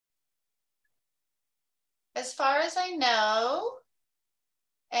as far as I know.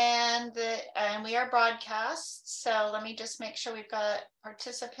 And we are broadcast. So let me just make sure we've got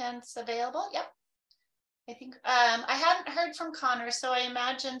participants available. Yep. I think I hadn't heard from Connor, so I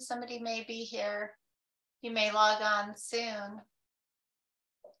imagine somebody may be here. You may log on soon.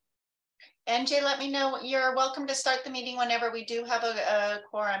 NJ, let me know. You're welcome to start the meeting whenever we do have a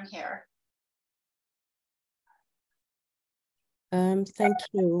quorum here. Thank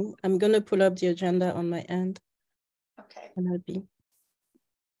you. I'm going to pull up the agenda on my end. Okay. And I'll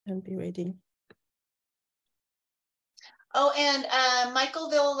be ready. Oh, and Michael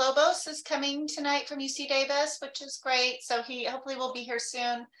Villalobos is coming tonight from UC Davis, which is great. So he hopefully will be here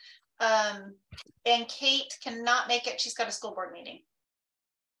soon. And Kate cannot make it. She's got a school board meeting.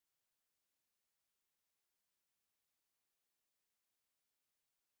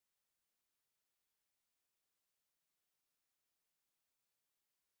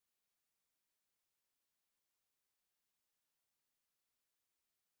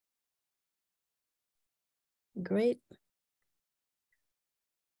 Great.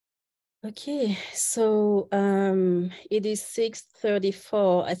 Okay, so it is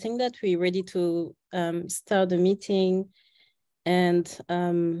 6:34. I think that we're ready to start the meeting, and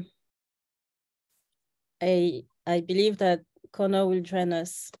I believe that Connor will join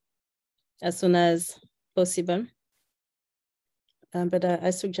us as soon as possible. But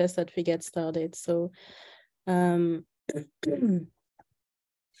I suggest that we get started. So,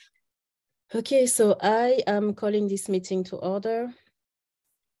 okay, so I am calling this meeting to order.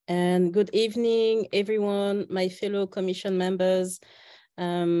 And good evening, everyone, my fellow commission members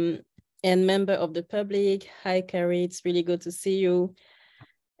and member of the public. Hi, Carrie, it's really good to see you.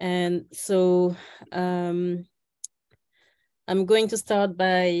 And so I'm going to start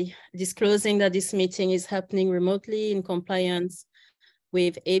by disclosing that this meeting is happening remotely in compliance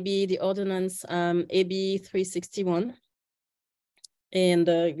with AB, the ordinance AB 361. And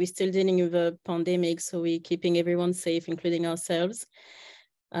we're still dealing with a pandemic, so we're keeping everyone safe, including ourselves.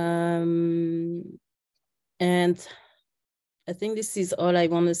 And I think this is all I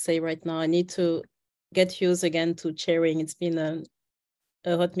want to say right now. I need to get used again to chairing. It's been a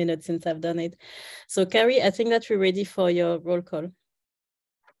hot minute since I've done it. So Carrie, I think that we're ready for your roll call.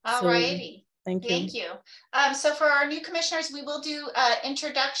 All righty. Thank you. Thank you. So for our new commissioners, we will do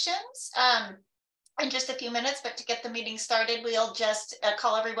introductions in just a few minutes, but to get the meeting started, we'll just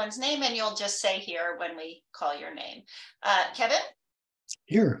call everyone's name and you'll just say here when we call your name. Kevin?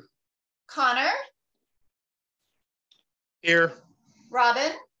 Here. Connor? Here.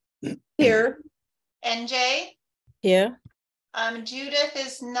 Robin? Here. NJ? Here. Judith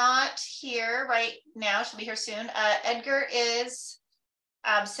is not here right now. She'll be here soon. Edgar is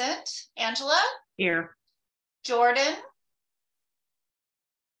absent. Angela? Here. Jordan?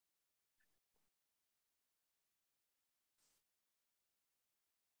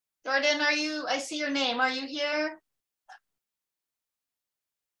 Jordan, are you, I see your name. Are you here?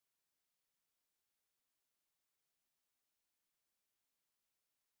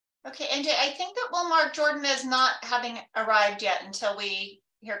 Okay, NJ, I think that we'll mark Jordan as not having arrived yet until we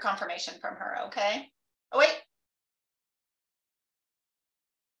hear confirmation from her, okay? Oh, wait.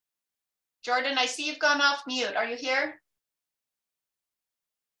 Jordan, I see you've gone off mute. Are you here?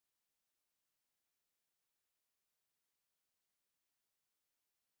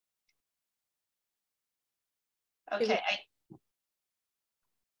 Okay.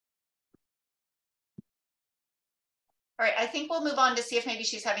 All right, I think we'll move on to see if maybe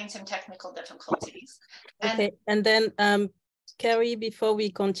she's having some technical difficulties. Okay, and then Carrie, before we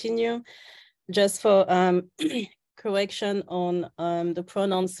continue, just for correction on the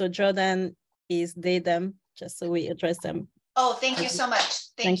pronouns, so Jordan is they, them, just so we address them. Oh, thank you so much.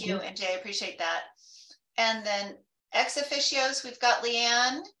 Thank you, NJ, I appreciate that. And then ex officios, we've got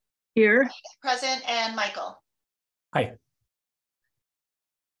Leanne. Here. Present, and Michael. Hi.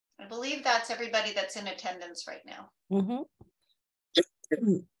 I believe that's everybody that's in attendance right now. Mm-hmm.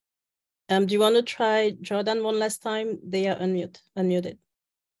 Do you want to try Jordan one last time? They are unmuted.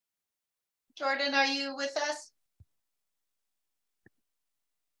 Jordan, are you with us?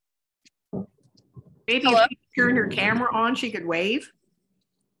 Maybe Hello? If you turn her camera on, she could wave.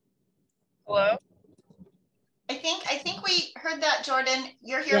 Hello? I think we heard that, Jordan.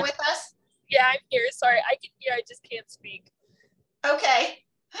 You're here with us? Yeah, I'm here. Sorry, I can hear, I just can't speak. Okay.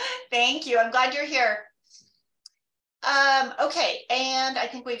 Thank you. I'm glad you're here. Okay, and I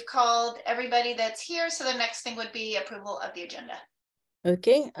think we've called everybody that's here. So the next thing would be approval of the agenda.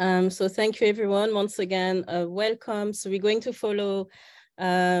 Okay, so thank you everyone once again. Welcome. So we're going to follow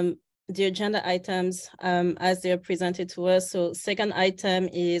the agenda items as they're presented to us. So second item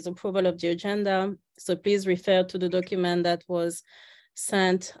is approval of the agenda. So please refer to the document that was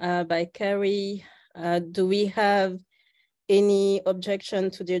sent by Carrie. Do we have any objection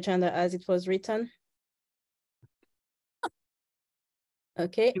to the agenda as it was written?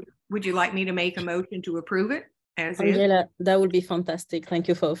 Okay. Would you like me to make a motion to approve it as is? Angela, that would be fantastic. Thank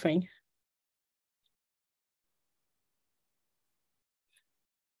you for offering.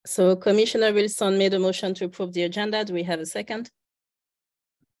 So Commissioner Wilson made a motion to approve the agenda. Do we have a second?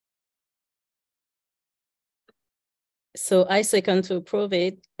 So I second to approve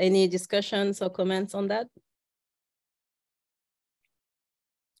it. Any discussions or comments on that?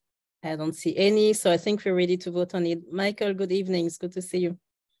 I don't see any, so I think we're ready to vote on it. Michael, good evening. It's good to see you.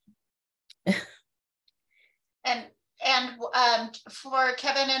 And for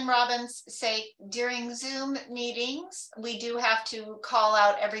Kevin and Robin's sake, during Zoom meetings, we do have to call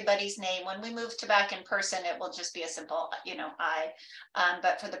out everybody's name. When we move to back in person, it will just be a simple, I.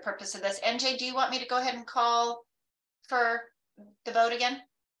 But for the purpose of this, NJ, do you want me to go ahead and call for the vote again?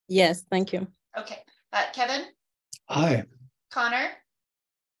 Yes, thank you. Okay. Kevin? Aye. Connor?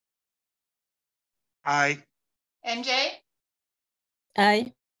 Aye. NJ?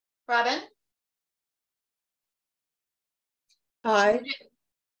 Aye. Robin? Aye.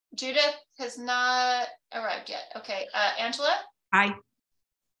 Judith has not arrived yet. Okay. Angela? Aye.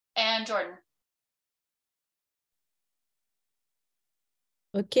 And Jordan?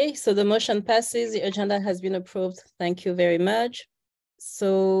 Okay, so the motion passes. The agenda has been approved. Thank you very much.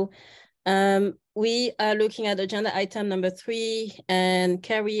 So we are looking at agenda item number 3, and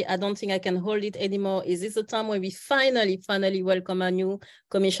Carrie, I don't think I can hold it anymore. Is this the time where we finally welcome our new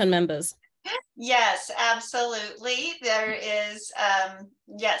commission members? Yes, absolutely. There is,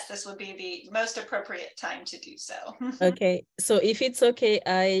 yes, this would be the most appropriate time to do so. Okay, so if it's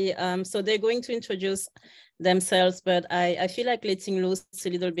okay, so they're going to introduce themselves, but I feel like letting loose a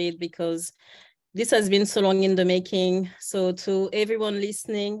little bit because this has been so long in the making. So to everyone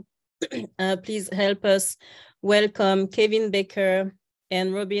listening, please help us welcome Kevin Baker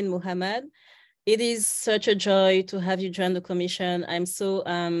and Robin Muhammad. It is such a joy to have you join the commission. I'm so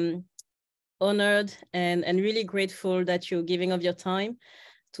honored and really grateful that you're giving of your time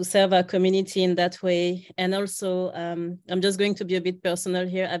to serve our community in that way. And also, I'm just going to be a bit personal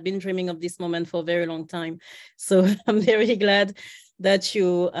here. I've been dreaming of this moment for a very long time. So I'm very glad that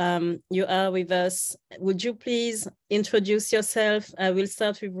you are with us. Would you please introduce yourself? I will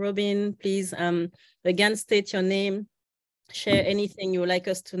start with Robin. Please, again, state your name, share anything you would like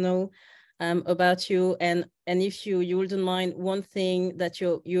us to know about you, and if you wouldn't mind, one thing that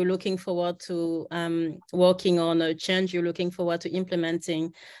you're looking forward to working on, a change you're looking forward to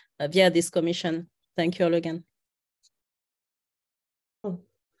implementing via this commission. Thank you all again.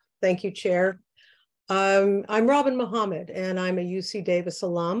 Thank you, Chair. I'm Robin Muhammad, and I'm a UC Davis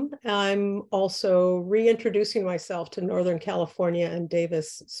alum. I'm also reintroducing myself to Northern California and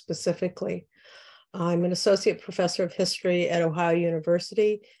Davis specifically. I'm an associate professor of history at Ohio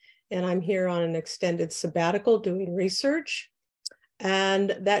University, and I'm here on an extended sabbatical doing research.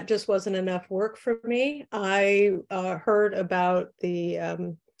 And that just wasn't enough work for me. I heard about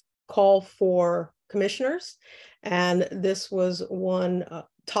the call for commissioners, and this was one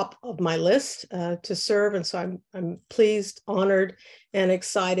top of my list to serve. And so I'm pleased, honored, and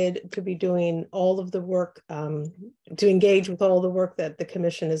excited to be doing all of the work, to engage with all the work that the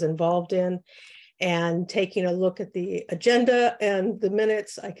commission is involved in. And taking a look at the agenda and the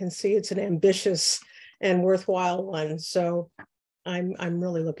minutes, I can see it's an ambitious and worthwhile one. So I'm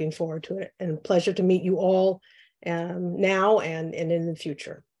really looking forward to it, and a pleasure to meet you all now and in the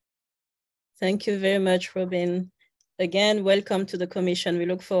future. Thank you very much, Robin. Again, welcome to the commission. We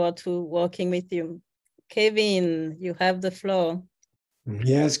look forward to working with you. Kevin, you have the floor.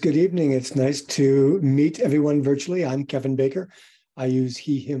 Yes, good evening. It's nice to meet everyone virtually. I'm Kevin Baker. I use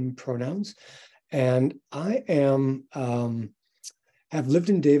he, him pronouns. And I am have lived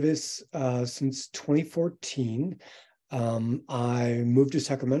in Davis since 2014. I moved to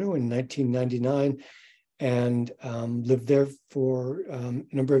Sacramento in 1999 and lived there for a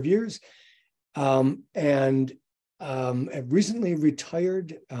number of years. And I've recently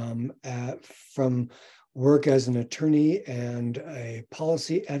retired from work as an attorney and a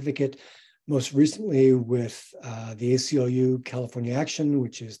policy advocate, most recently with the ACLU California Action,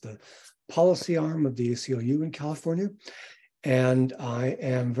 which is the policy arm of the ACLU in California. And I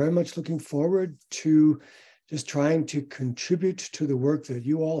am very much looking forward to just trying to contribute to the work that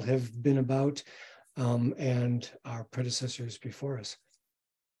you all have been about and our predecessors before us.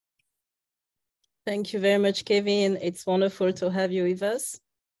 Thank you very much, Kevin. It's wonderful to have you with us.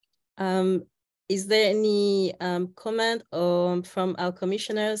 is there any comment from our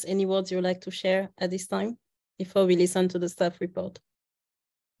commissioners? Any words you'd like to share at this time before we listen to the staff report?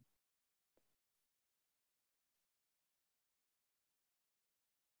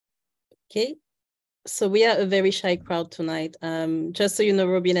 Okay, so we are a very shy crowd tonight. Just so you know,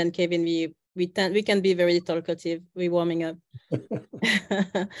 Robin and Kevin, we can be very talkative. We're warming up.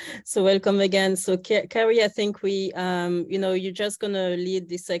 So welcome again. So Carrie, I think we, you're just gonna lead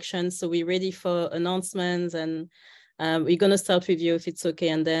this section. So we're ready for announcements, and we're gonna start with you if it's okay,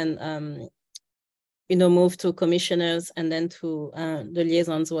 and then move to commissioners and then to the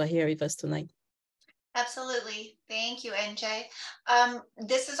liaisons who are here with us tonight. Absolutely. Thank you, NJ.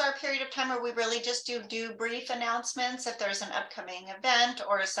 This is our period of time where we really just do brief announcements. If there's an upcoming event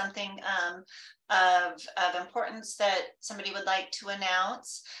or something of importance that somebody would like to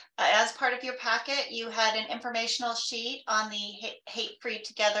announce. As part of your packet, you had an informational sheet on the Hate Free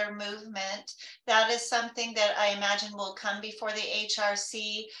Together movement. That is something that I imagine will come before the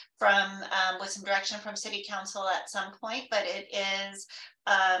HRC from with some direction from City Council at some point, but it is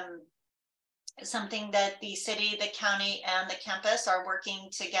something that the city, the county, and the campus are working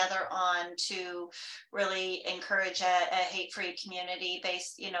together on to really encourage a hate-free community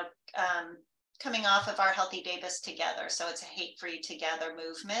based, coming off of our Healthy Davis Together. So it's a hate-free together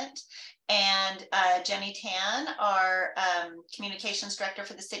movement. And Jenny Tan, our communications director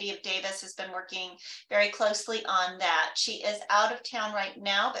for the city of Davis, has been working very closely on that. She is out of town right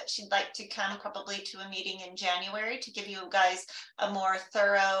now, but she'd like to come probably to a meeting in January to give you guys a more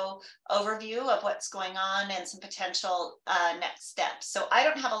thorough overview of what's going on and some potential next steps. So I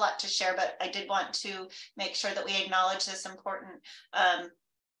don't have a lot to share, but I did want to make sure that we acknowledge this important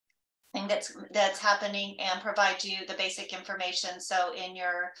thing that's happening and provide you the basic information. So in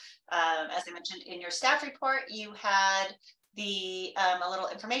your, as I mentioned, in your staff report, you had the a little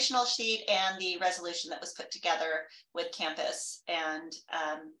informational sheet and the resolution that was put together with campus and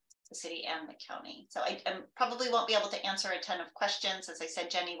the city and the county. So I probably won't be able to answer a ton of questions. As I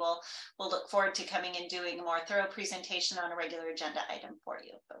said, Jenny will look forward to coming and doing a more thorough presentation on a regular agenda item for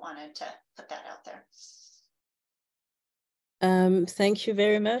you, but wanted to put that out there. Thank you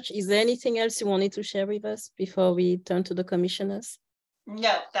very much. Is there anything else you wanted to share with us before we turn to the commissioners?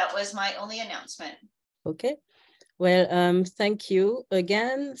 No, that was my only announcement. Okay. Well, thank you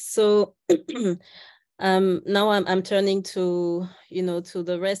again. So now I'm turning to, to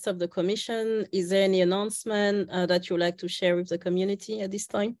the rest of the commission. Is there any announcement that you'd like to share with the community at this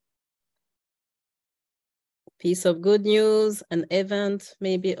time? Piece of good news, an event,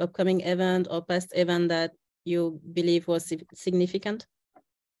 maybe upcoming event or past event that you believe was significant?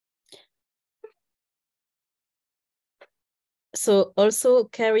 So also,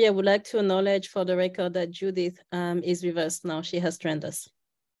 Carrie, I would like to acknowledge for the record that Judith is with us now. She has joined us.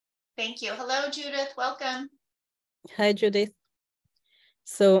 Thank you. Hello, Judith. Welcome. Hi, Judith.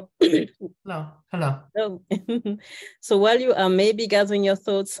 So, hello. So while you are maybe gathering your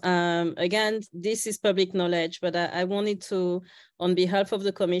thoughts, again, this is public knowledge, but I wanted to, on behalf of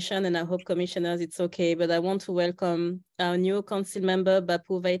the commission, and I hope commissioners, it's okay, but I want to welcome our new council member,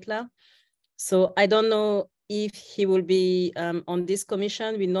 Bapu Vaitla. So I don't know if he will be on this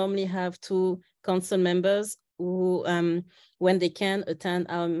commission. We normally have 2 council members who, when they can, attend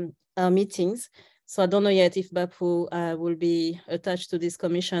our meetings. So I don't know yet if Bapu will be attached to this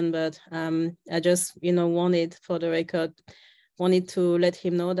commission, but I just, wanted for the record, wanted to let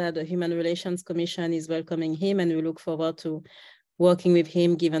him know that the Human Relations Commission is welcoming him, and we look forward to working with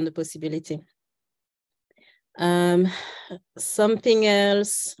him given the possibility. Something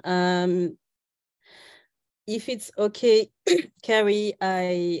else, if it's okay, Carrie,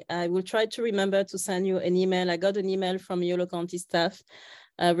 I will try to remember to send you an email. I got an email from Yolo County staff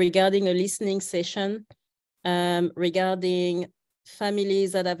regarding a listening session regarding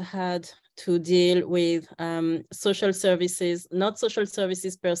families that have had to deal with social services, not social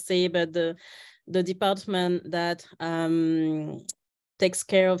services per se, but the department that takes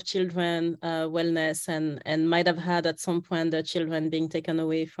care of children wellness and might have had at some point the children being taken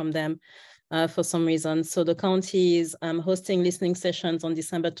away from them for some reason. So the county is hosting listening sessions on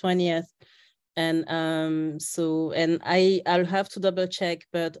December 20th. And I'll have to double check,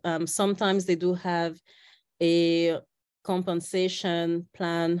 but sometimes they do have a compensation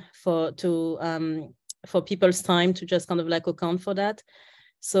plan for people's time to just kind of like account for that.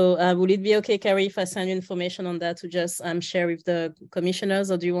 So would it be okay, Carrie, if I send you information on that to just share with the commissioners,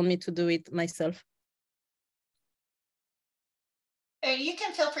 or do you want me to do it myself? You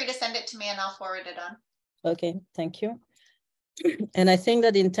can feel free to send it to me and I'll forward it on. Okay, thank you. And I think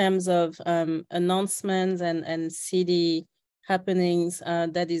that in terms of announcements and city happenings,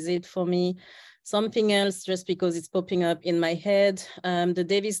 that is it for me. something else just because it's popping up in my head. The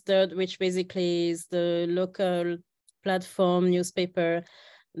Davis Dirt, which basically is the local platform newspaper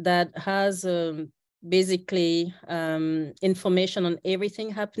that has basically information on everything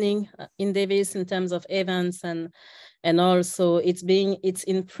happening in Davis in terms of events, and also it's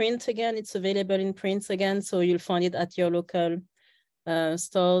in print again. It's available in print again, so you'll find it at your local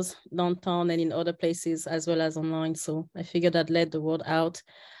stores downtown and in other places as well as online. So I figured I'd let the word out.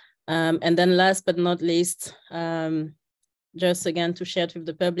 And then last but not least, just again to share it with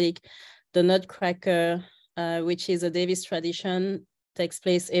the public, the Nutcracker, which is a Davis tradition, takes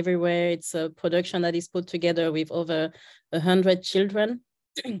place everywhere. It's a production that is put together with over 100 children.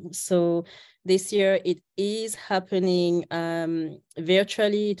 So this year it is happening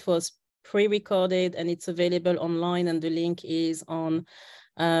virtually. It was pre-recorded and it's available online, and the link is on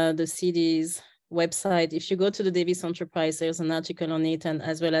the city's website. If you go to the Davis Enterprise, there's an article on it, and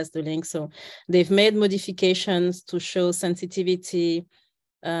as well as the link. So they've made modifications to show sensitivity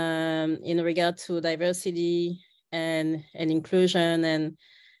in regard to diversity and inclusion,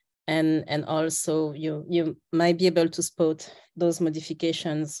 and also you might be able to spot those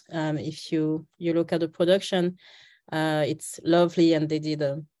modifications if you look at the production. It's lovely and they did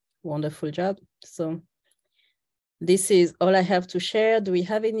a wonderful job. So this is all I have to share. Do we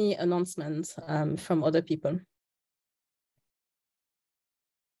have any announcements from other people?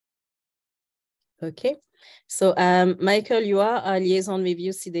 Okay, so Michael, you are a liaison with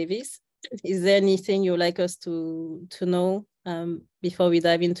UC Davis. Is there anything you'd like us to know before we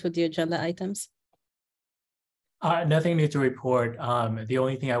dive into the agenda items? Nothing new to report. The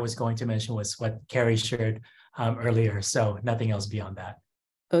only thing I was going to mention was what Carrie shared earlier, so nothing else beyond that.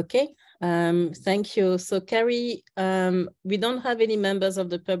 Okay, thank you. So Carrie, we don't have any members of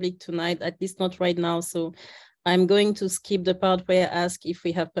the public tonight, at least not right now. So I'm going to skip the part where I ask if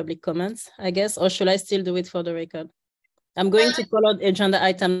we have public comments, I guess, or should I still do it for the record? I'm going to call out agenda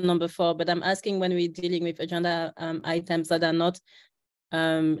item number 4, but I'm asking when we're dealing with agenda items that are not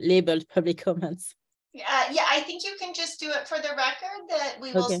labeled public comments. Yeah, I think you can just do it for the record that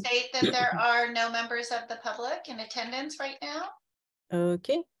we will state that there are no members of the public in attendance right now.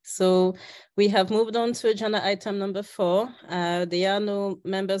 Okay, so we have moved on to agenda item number 4. There are no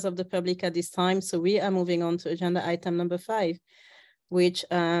members of the public at this time, so we are moving on to agenda item number 5, which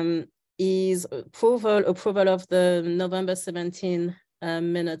is approval of the November 17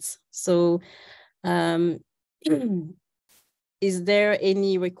 minutes. So is there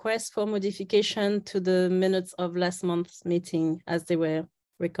any request for modification to the minutes of last month's meeting as they were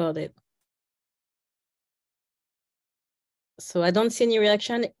recorded? So I don't see any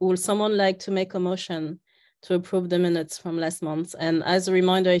reaction. Will someone like to make a motion to approve the minutes from last month? And as a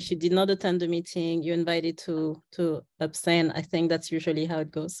reminder, if you did not attend the meeting, you're invited to abstain. I think that's usually how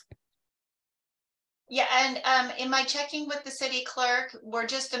it goes. Yeah, and in my checking with the city clerk, we're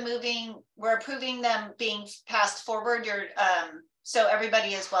approving them being passed forward. So everybody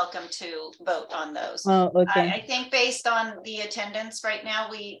is welcome to vote on those. Oh, okay. I think based on the attendance right now,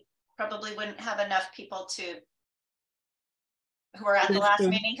 we probably wouldn't have enough people who were at the last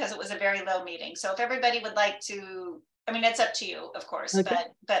meeting because it was a very low meeting. So if everybody would like to, I mean, it's up to you, of course,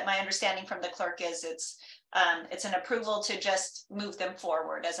 but my understanding from the clerk is it's an approval to just move them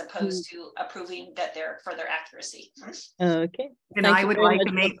forward as opposed to approving that they're for their accuracy. Okay. And I would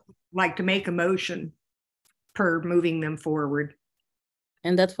like to make a motion per moving them forward.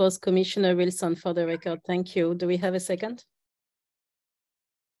 And that was Commissioner Wilson for the record. Thank you. Do we have a second?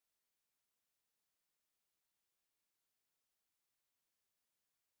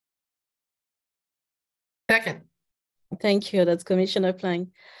 Second. Thank you. That's Commissioner Plank.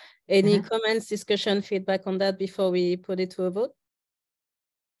 Any comments, discussion, feedback on that before we put it to a vote?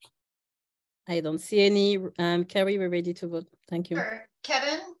 I don't see any. Carrie, we're ready to vote. Thank you. Sure.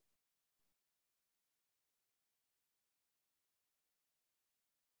 Kevin?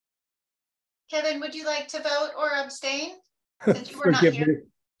 Kevin, would you like to vote or abstain? Since you were not here.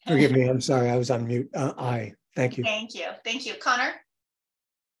 Forgive me. I'm sorry. I was on mute. Aye. Thank you. Thank you. Thank you. Connor?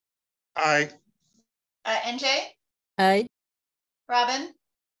 Aye. NJ? Aye. Robin?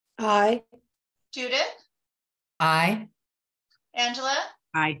 Aye. Judith? Aye. Angela?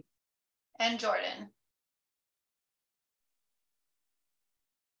 Aye. And Jordan?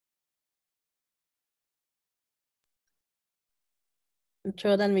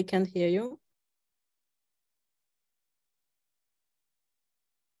 Jordan, we can't hear you.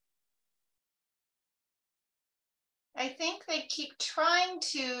 I think they keep trying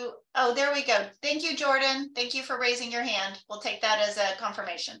to, oh, there we go. Thank you, Jordan. Thank you for raising your hand. We'll take that as a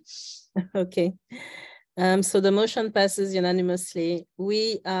confirmation. Okay. So the motion passes unanimously.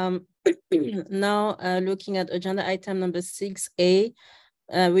 We now looking at agenda item number 6A,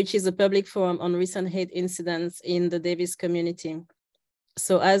 which is a public forum on recent hate incidents in the Davis community.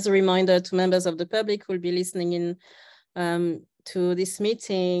 So as a reminder to members of the public who will be listening in to this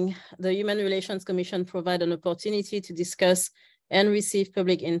meeting, the Human Relations Commission provide an opportunity to discuss and receive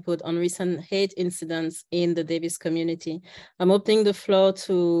public input on recent hate incidents in the Davis community. I'm opening the floor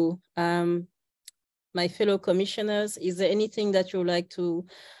to my fellow commissioners. Is there anything that you would like to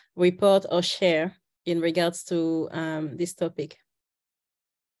report or share in regards to this topic?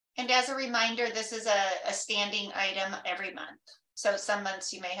 And as a reminder, this is a standing item every month. So some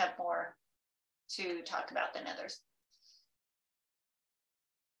months you may have more to talk about than others.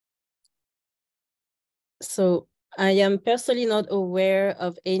 So I am personally not aware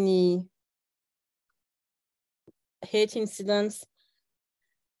of any hate incidents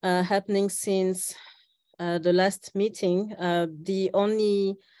happening since the last meeting. The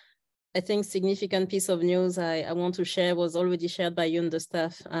only, I think, significant piece of news I want to share was already shared by you in the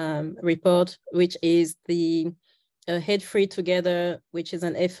staff report, which is the Hate Free Together, which is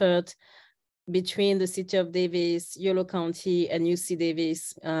an effort between the City of Davis, Yolo County, and UC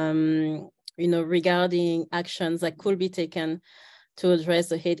Davis, regarding actions that could be taken to address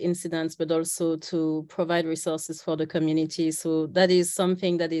the hate incidents, but also to provide resources for the community. So that is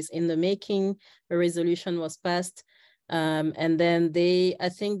something that is in the making. A resolution was passed. And then I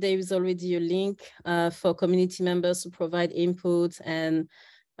think there is already a link for community members to provide input and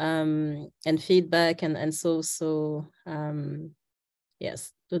feedback. And so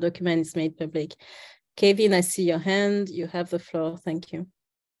yes, the document is made public. Kevin, I see your hand. You have the floor. Thank you.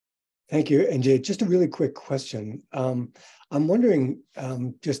 Thank you, NJ. Just a really quick question. I'm wondering,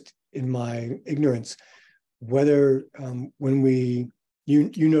 just in my ignorance, whether when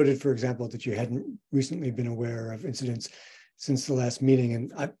you noted, for example, that you hadn't recently been aware of incidents since the last meeting,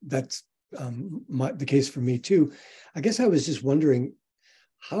 and that's the case for me too. I guess I was just wondering,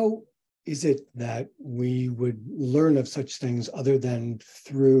 how is it that we would learn of such things other than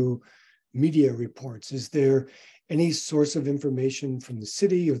through media reports? Is there any source of information from the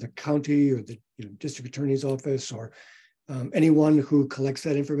city or the county or the district attorney's office or anyone who collects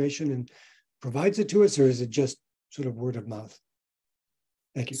that information and provides it to us, or is it just sort of word of mouth?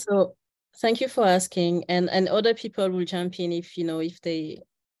 Thank you. So thank you for asking, and other people will jump in if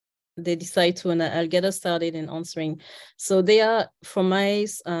they decide to, and I'll get us started in answering. So there are, from my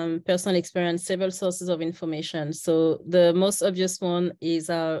personal experience, several sources of information. So the most obvious one is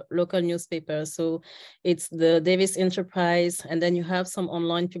our local newspaper. So it's the Davis Enterprise, and then you have some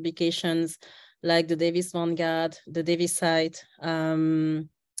online publications like the Davis Vanguard, the Davis Site. And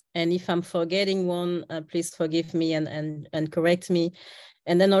if I'm forgetting one, please forgive me and correct me.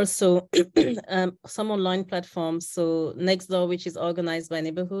 And then also some online platforms. So Nextdoor, which is organized by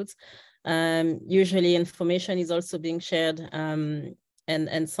neighborhoods. Usually information is also being shared and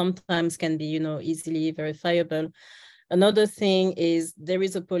sometimes can be, easily verifiable. Another thing is there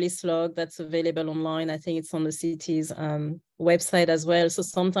is a police log that's available online. I think it's on the city's website as well. So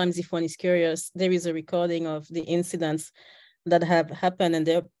sometimes if one is curious, there is a recording of the incidents that have happened, and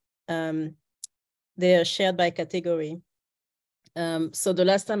they are shared by category. So the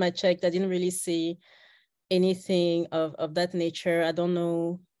last time I checked, I didn't really see anything of that nature. I don't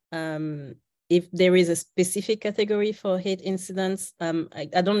know if there is a specific category for hate incidents.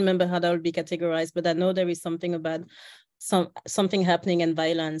 I don't remember how that would be categorized, but I know there is something about something happening, and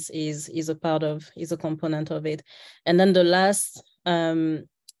violence is a component of it. And then the last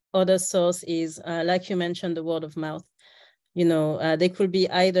other source is, like you mentioned, the word of mouth. They could be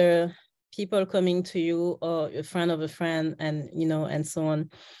either people coming to you or a friend of a friend, and so on.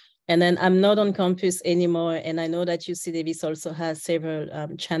 And then I'm not on campus anymore, and I know that UC Davis also has several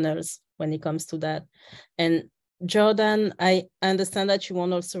channels when it comes to that. And Jordan, I understand that you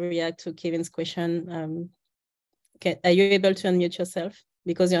want to also react to Kevin's question. Are you able to unmute yourself?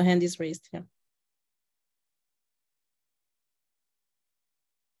 Because your hand is raised, yeah.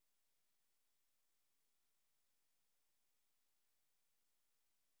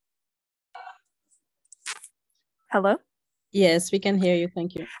 Hello? Yes, we can hear you.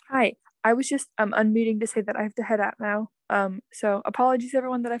 Thank you. Hi. I was just unmuting to say that I have to head out now. So apologies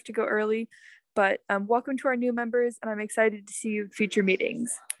everyone that I have to go early, but welcome to our new members, and I'm excited to see you at future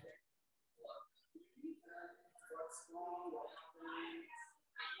meetings.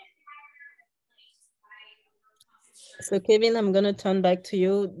 So Kevin, I'm going to turn back to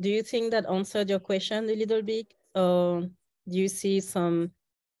you. Do you think that answered your question a little bit, or do you see some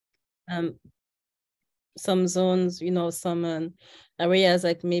zones, some areas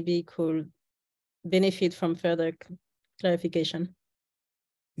that maybe could benefit from further clarification?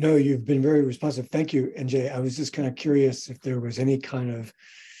 No, you've been very responsive. Thank you, NJ. I was just kind of curious if there was any kind of,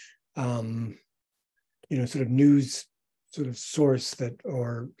 sort of news sort of source that,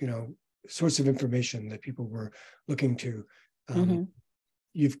 or, source of information that people were looking to.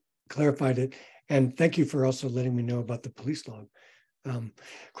 You've clarified it. And thank you for also letting me know about the police log. Of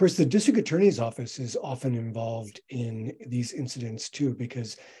course, the district attorney's office is often involved in these incidents too,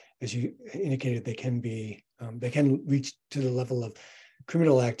 because as you indicated, they can reach to the level of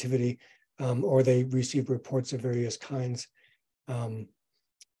criminal activity, or they receive reports of various kinds, and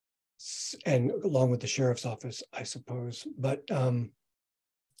along with the sheriff's office, I suppose. But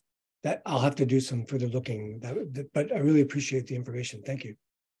that I'll have to do some further looking. But I really appreciate the information. Thank you.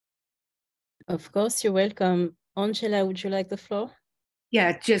 Of course, you're welcome. Angela, would you like the floor?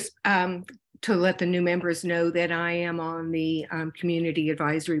 Yeah, just to let the new members know that I am on the Community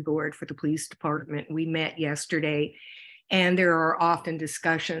Advisory Board for the Police Department. We met yesterday, and there are often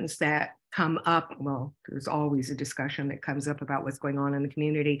discussions that come up. Well, there's always a discussion that comes up about what's going on in the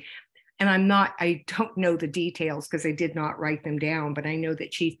community. And I don't know the details because I did not write them down, but I know that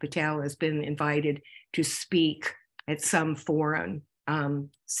Chief Patel has been invited to speak at some forum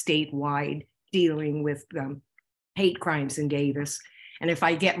statewide dealing with hate crimes in Davis. And if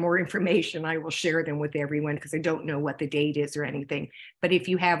I get more information, I will share them with everyone because I don't know what the date is or anything. But if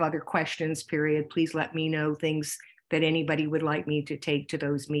you have other questions, please let me know things that anybody would like me to take to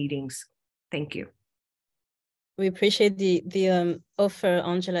those meetings. Thank you. We appreciate the offer,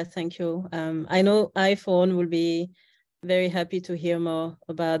 Angela. Thank you. I know I, for one, will be very happy to hear more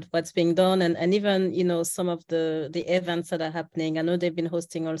about what's being done and even, some of the events that are happening. I know they've been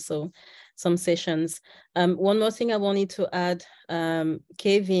hosting also some sessions. One more thing I wanted to add,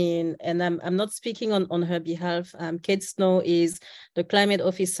 Kevin, and I'm not speaking on her behalf. Kate Snow is the climate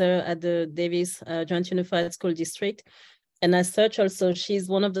officer at the Davis Joint Unified School District. And as such, also, she's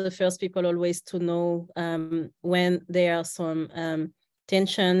one of the first people always to know when there are some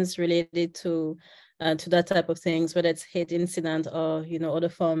tensions related to that type of things, whether it's hate incident or, other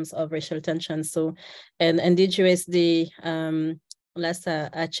forms of racial tension. So, and DGUSD, last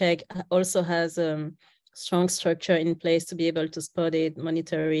I checked, also has a strong structure in place to be able to spot it,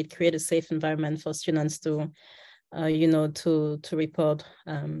 monitor it, create a safe environment for students to, to report.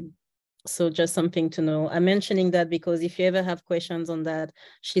 So just something to know. I'm mentioning that because if you ever have questions on that,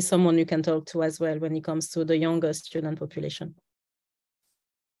 she's someone you can talk to as well when it comes to the younger student population.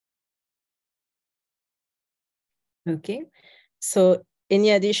 Okay, so any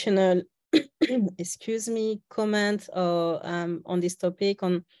additional, excuse me, comment or on this topic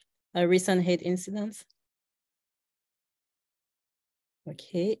on recent hate incidents?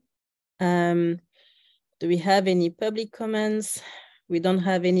 Okay, do we have any public comments? We don't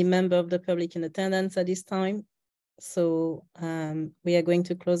have any member of the public in attendance at this time. So we are going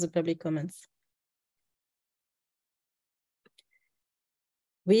to close the public comments.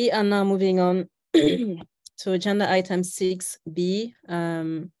 We are now moving on to agenda item 6B.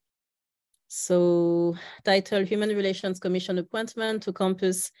 So title Human Relations Commission Appointment to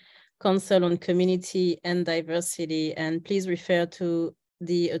Campus Council on Community and Diversity. And please refer to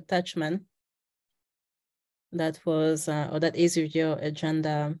the attachment that was, or that is your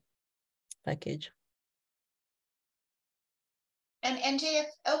agenda package. And NJ, if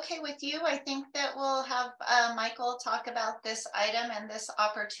okay with you, I think that we'll have Michael talk about this item and this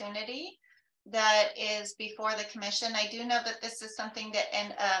opportunity that is before the commission. I do know that this is something that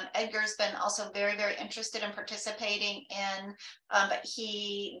Edgar's been also very, very interested in participating in, but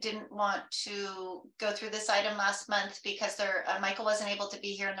he didn't want to go through this item last month because Michael wasn't able to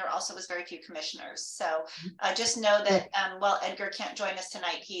be here and there also was very few commissioners. So just know that while Edgar can't join us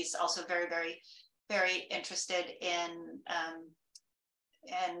tonight, he's also very, very, very interested in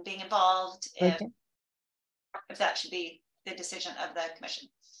being involved if that should be the decision of the commission.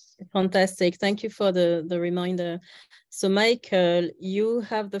 Fantastic. Thank you for the reminder. So Michael, you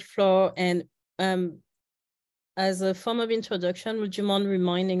have the floor, and as a form of introduction, would you mind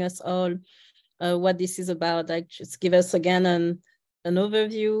reminding us all what this is about? Like, just give us again an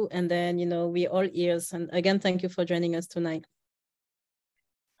overview, and then, we all ears. And again, thank you for joining us tonight.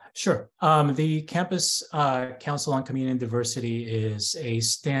 Sure. The Campus Council on Community and Diversity is a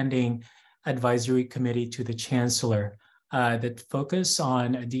standing advisory committee to the Chancellor that focus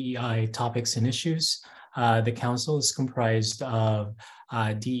on DEI topics and issues. The council is comprised of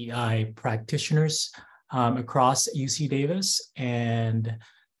DEI practitioners across UC Davis, and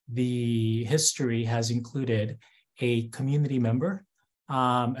the history has included a community member,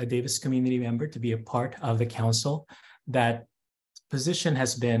 a Davis community member, to be a part of the council. That position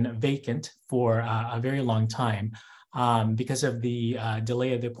has been vacant for a very long time. because of the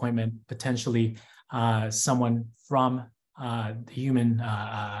delay of the appointment, potentially someone from the Human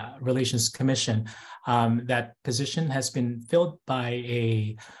Relations Commission, that position has been filled by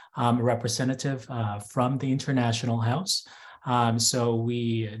a representative from the International House. So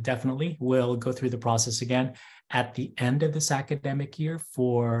we definitely will go through the process again at the end of this academic year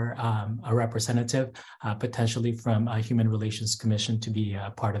for a representative, potentially from a Human Relations Commission, to be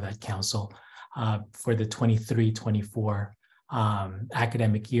a part of that council for the 23-24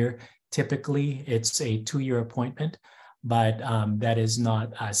 academic year. Typically, it's a 2-year appointment, but that is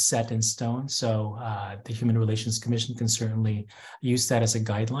not set in stone. So the Human Relations Commission can certainly use that as a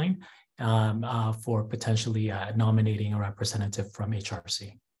guideline for potentially nominating a representative from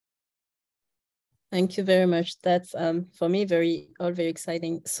HRC. Thank you very much. That's for me all very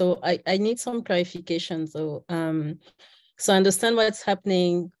exciting. So I need some clarification. So so I understand what's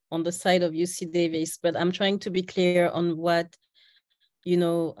happening on the side of UC Davis, but I'm trying to be clear on what you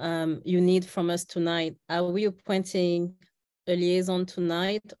need from us tonight. Are we appointing a liaison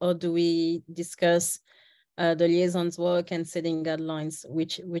tonight, or do we discuss the liaison's work and setting guidelines?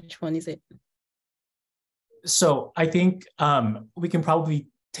 Which one is it? So I think we can probably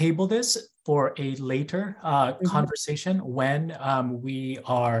table this for a later conversation when we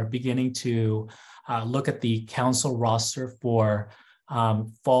are beginning to look at the council roster for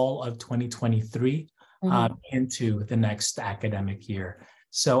fall of 2023 into the next academic year.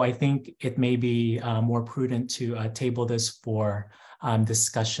 So I think it may be more prudent to table this for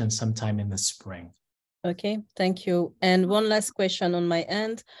discussion sometime in the spring. Okay, thank you. And one last question on my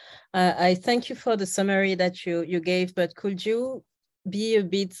end. I thank you for the summary that you gave, but could you be a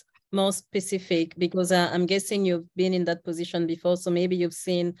bit more specific? Because I'm guessing you've been in that position before, so maybe you've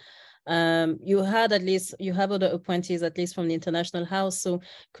seen, you have other appointees, at least from the International House. So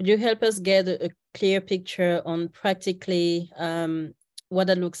could you help us get a clear picture on practically what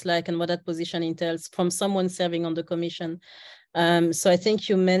that looks like and what that position entails from someone serving on the commission? So I think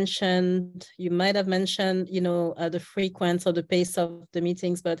you might have mentioned, the frequency or the pace of the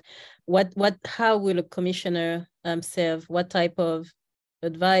meetings, but how will a commissioner serve? What type of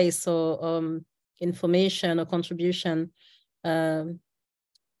advice or information or contribution?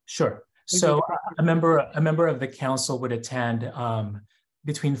 Sure. So a member of the council would attend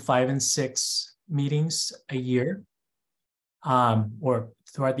between 5 and 6 meetings a year, or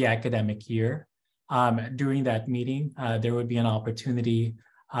throughout the academic year. During that meeting, there would be an opportunity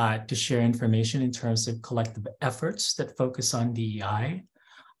to share information in terms of collective efforts that focus on DEI,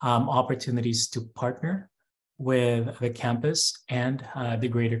 opportunities to partner with the campus and the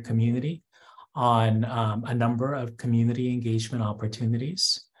greater community on a number of community engagement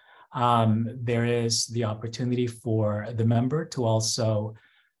opportunities. There is the opportunity for the member to also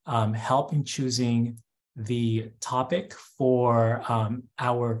help in choosing the topic for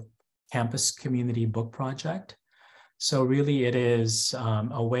our campus community book project. So really it is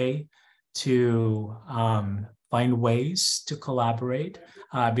a way to find ways to collaborate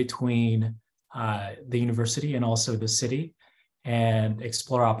between the university and also the city, and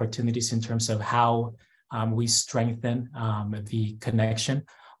explore opportunities in terms of how we strengthen the connection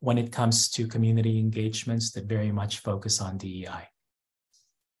when it comes to community engagements that very much focus on DEI.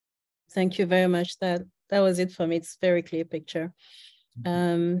 Thank you very much. That was it for me. It's a very clear picture.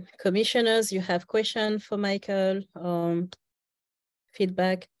 Commissioners, you have questions for Michael,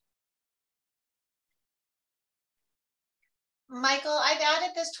 feedback? Michael, I've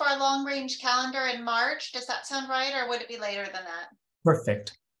added this to our long range calendar in March. Does that sound right, or would it be later than that?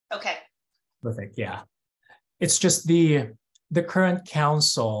 Perfect. Okay. Perfect, yeah. It's just the current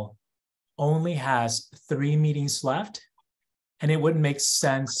council only has 3 meetings left, and it wouldn't make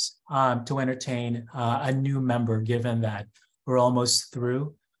sense to entertain a new member, given that we're almost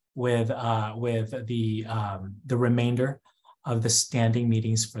through with the remainder of the standing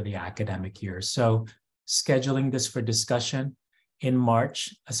meetings for the academic year. So scheduling this for discussion in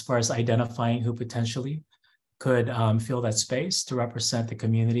March, as far as identifying who potentially could fill that space to represent the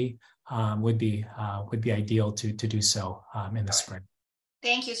community, would be ideal to do so in the spring.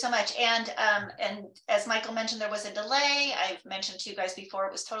 Thank you so much. And as Michael mentioned, there was a delay. I've mentioned to you guys before,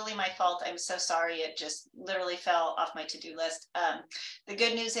 it was totally my fault. I'm so sorry. It just literally fell off my to-do list. The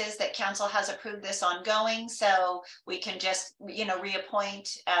good news is that council has approved this ongoing, so we can just, reappoint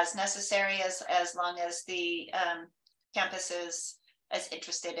as necessary as long as the campus is as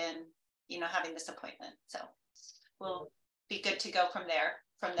interested in, having this appointment. So we'll be good to go from there.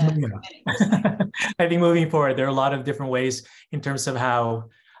 I think moving forward, there are a lot of different ways in terms of how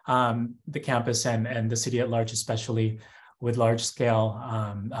the campus and the city at large, especially with large scale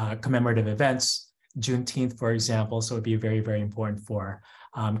commemorative events, Juneteenth, for example. So it'd be very, very important for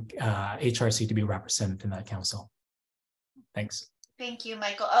HRC to be represented in that council. Thanks. Thank you,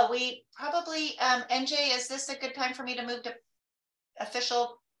 Michael. We probably, NJ, is this a good time for me to move to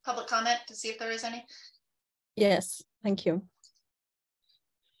official public comment to see if there is any? Yes, thank you.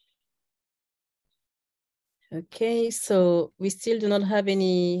 Okay, so we still do not have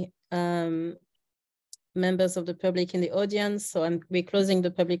any members of the public in the audience, so we're closing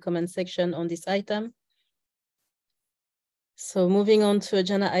the public comment section on this item. So moving on to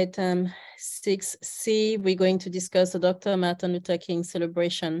agenda item 6C, we're going to discuss the Dr. Martin Luther King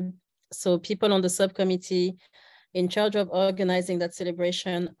celebration. So people on the subcommittee in charge of organizing that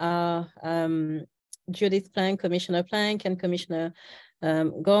celebration are Judith Plank, Commissioner Plank, and Commissioner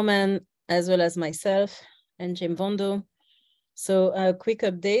Gorman, as well as myself and Jim Vondo. So a quick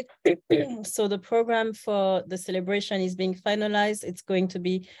update. So the program for the celebration is being finalized. It's going to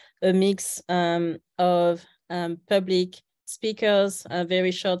be a mix of public speakers,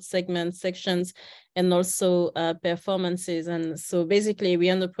 very short sections, and also performances. And so basically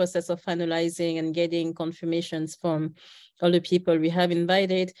we're in the process of finalizing and getting confirmations from all the people we have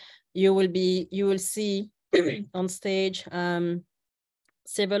invited. You will see on stage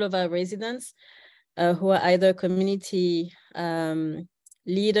several of our residents who are either community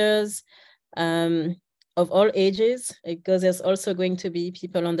leaders of all ages, because there's also going to be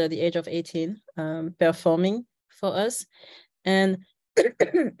people under the age of 18 performing for us. And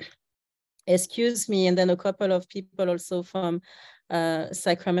excuse me, and then a couple of people also from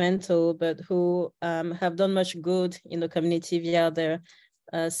Sacramento, but who have done much good in the community via their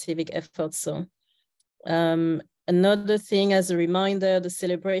civic efforts. So another thing, as a reminder, the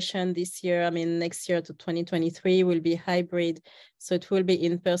celebration this year, next year to 2023, will be hybrid. So it will be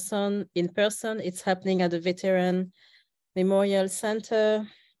in person. It's happening at the Veteran Memorial Center,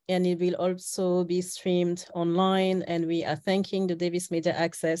 and it will also be streamed online. And we are thanking the Davis Media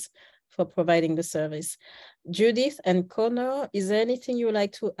Access for providing the service. Judith and Connor, is there anything you would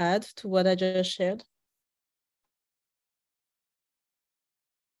like to add to what I just shared?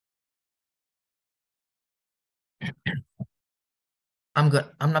 I'm good.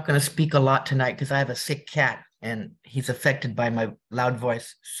 I'm not going to speak a lot tonight because I have a sick cat and he's affected by my loud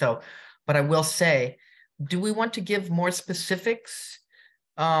voice. So, but I will say, do we want to give more specifics?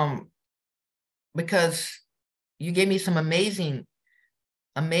 Because you gave me some amazing,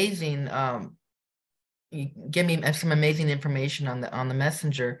 you gave me some amazing information on the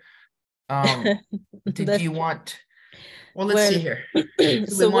messenger. Did you want? Well, let's see here.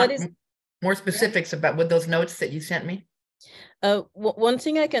 So what is more specifics about with those notes that you sent me? One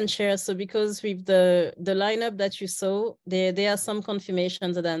thing I can share, so because with the lineup that you saw, there are some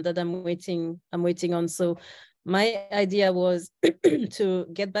confirmations that I'm waiting on. So my idea was to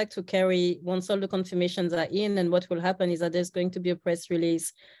get back to Carrie once all the confirmations are in, and what will happen is that there's going to be a press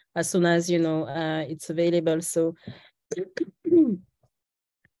release as soon as it's available. So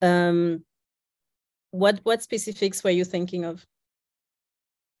what specifics were you thinking of?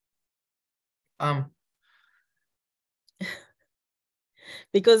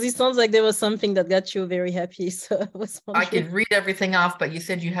 Because it sounds like there was something that got you very happy. So I could read everything off, but you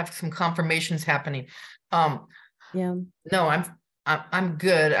said you have some confirmations happening. Yeah. No, I'm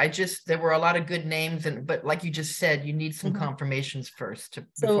good. There were a lot of good names, but like you just said, you need some confirmations first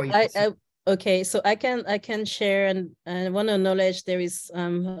before you. Okay, so I can share, and I want to acknowledge there is a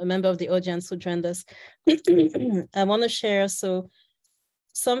member of the audience who joined us. I want to share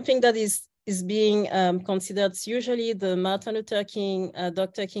something that is being considered. Usually the Martin Luther King,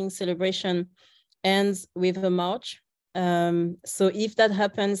 Dr. King celebration ends with a march. So if that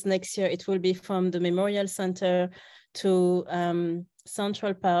happens next year, it will be from the Memorial Center to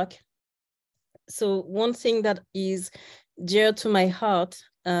Central Park. So one thing that is dear to my heart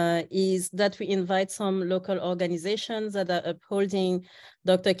is that we invite some local organizations that are upholding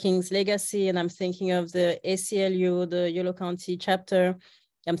Dr. King's legacy. And I'm thinking of the ACLU, the Yolo County chapter.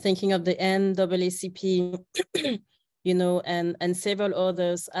 I'm thinking of the NAACP, and several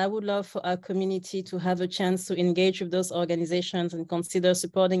others. I would love for our community to have a chance to engage with those organizations and consider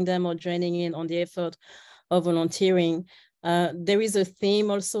supporting them or joining in on the effort of volunteering. There is a theme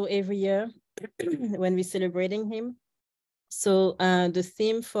also every year when we're celebrating him. So the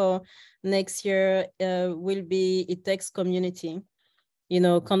theme for next year will be It Takes Community,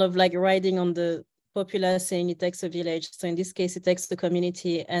 kind of like riding on the popular saying, it takes a village. So in this case, it takes the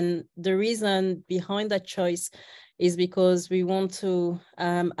community. And the reason behind that choice is because we want to,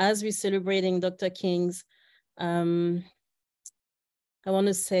 as we're celebrating Dr. King's, I want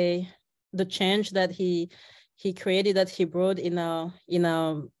to say the change that he created, that he brought in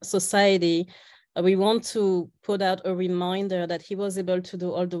our society, we want to put out a reminder that he was able to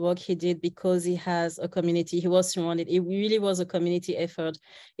do all the work he did because he has a community. He was surrounded. It really was a community effort.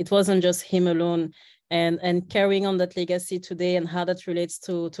 It wasn't just him alone. And carrying on that legacy today and how that relates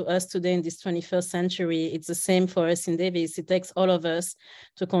to us today in this 21st century, it's the same for us in Davis. It takes all of us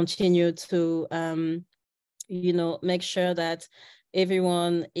to continue to, make sure that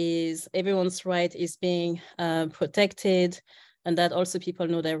everyone's right is being protected, and that also people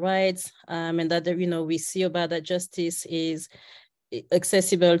know their rights, and that, we see about that justice is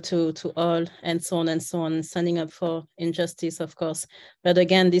accessible to all, and so on, standing up for injustice, of course. But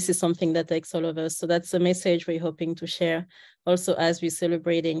again, this is something that takes all of us. So that's the message we're hoping to share also as we're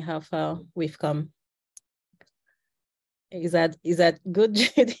celebrating how far we've come. Is that good,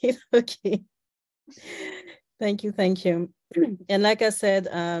 Judith? Okay. Thank you. And like I said,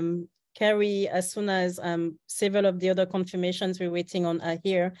 Carrie, as soon as several of the other confirmations we're waiting on are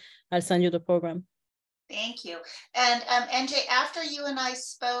here, I'll send you the program. Thank you. And NJ, after you and I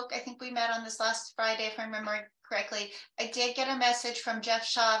spoke, I think we met on this last Friday, if I remember correctly, I did get a message from Jeff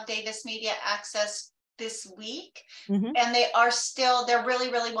Shaw of Davis Media Access this week. Mm-hmm. And they're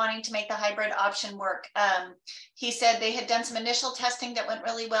really wanting to make the hybrid option work. He said they had done some initial testing that went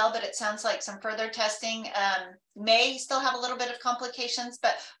really well, but it sounds like some further testing may still have a little bit of complications,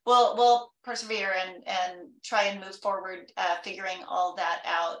 but we'll persevere and try and move forward, figuring all that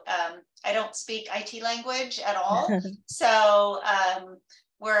out. I don't speak IT language at all, so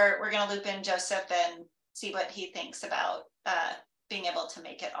we're going to loop in Joseph and see what he thinks about being able to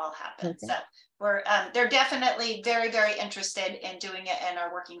make it all happen. Okay. So they're definitely very interested in doing it and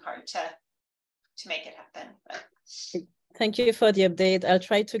are working hard to make it happen. But. Thank you for the update. I'll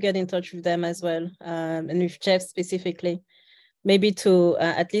try to get in touch with them as well, and with Jeff specifically, maybe to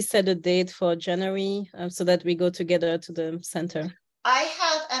at least set a date for January so that we go together to the center. I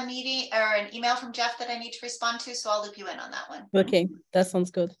have a meeting or an email from Jeff that I need to respond to, so I'll loop you in on that one. Okay, that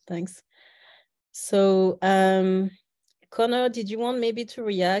sounds good. Thanks. So, Connor, did you want maybe to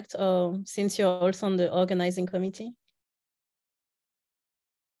react, or since you're also on the organizing committee?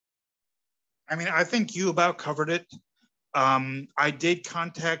 I mean, I think you about covered it. I did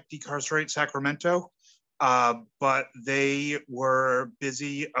contact Decarcerate Sacramento, but they were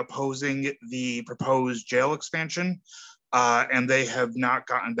busy opposing the proposed jail expansion, and they have not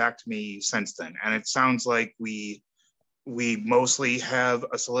gotten back to me since then. And it sounds like we mostly have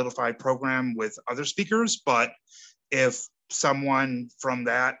a solidified program with other speakers, but if someone from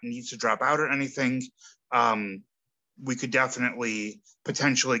that needs to drop out or anything, we could definitely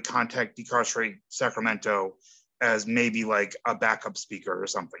potentially contact Decarcerate Sacramento as maybe like a backup speaker or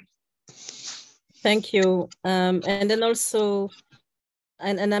something. Thank you. And then also,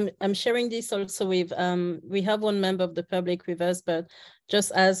 and I'm sharing this also with, we have one member of the public with us, but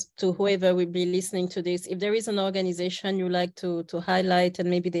just as to whoever will be listening to this, if there is an organization you like to highlight and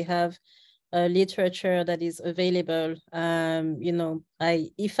maybe they have literature that is available,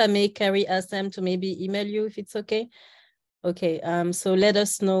 if I may, Carrie, ask them to maybe email you if it's okay. Okay, so let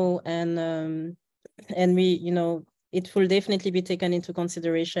us know, and we, it will definitely be taken into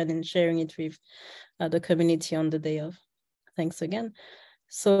consideration in sharing it with the community on the day of. Thanks again.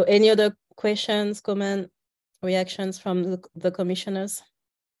 So any other questions, comments, reactions from the commissioners?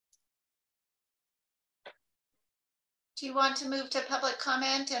 Do you want to move to public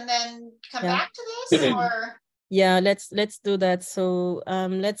comment and then come back to this, or? Yeah, let's do that. So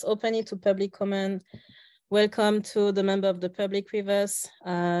let's open it to public comment. Welcome to the member of the public with us.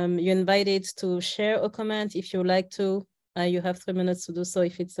 You're invited to share a comment if you like to. You have 3 minutes to do so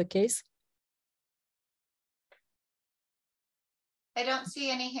if it's the case. I don't see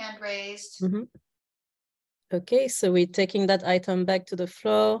any hand raised. Mm-hmm. Okay, so we're taking that item back to the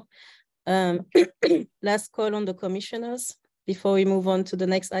floor. Last call on the commissioners before we move on to the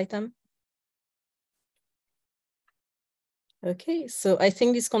next item. Okay, so I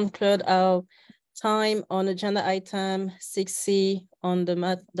think this concludes our time on agenda item 6C on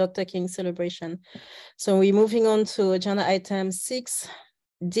the Dr. King celebration. So we're moving on to agenda item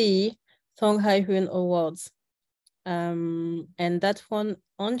 6D, Thong Hai Huynh Awards. And that one,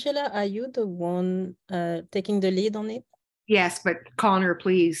 Angela, are you the one taking the lead on it? Yes, but Connor,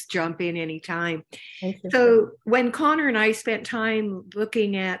 please jump in anytime. So when Connor and I spent time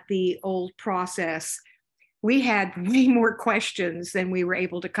looking at the old process, we had way more questions than we were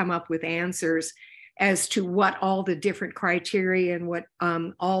able to come up with answers as to what all the different criteria and what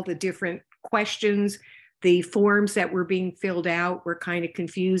all the different questions, the forms that were being filled out were kind of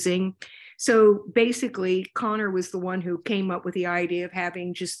confusing. So basically, Connor was the one who came up with the idea of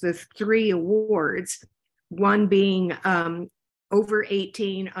having just the 3 awards, one being over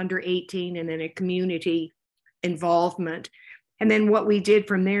 18, under 18, and then a community involvement. And then what we did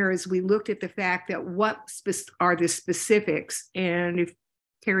from there is we looked at the fact that what are the specifics. And if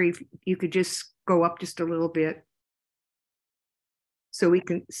Terry, if you could just go up just a little bit. So we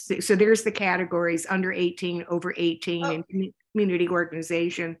can see, so there's the categories: under 18, over 18, and community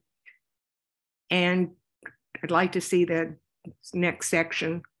organization. And I'd like to see the next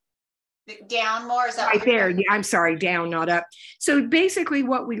section. Down more, is that right there? Yeah, I'm sorry, down, not up. So basically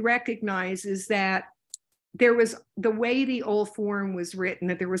what we recognize is that there was, the way the old form was written,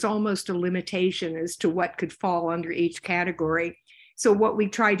 that there was almost a limitation as to what could fall under each category. So what we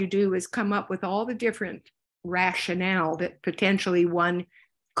tried to do is come up with all the different rationale that potentially one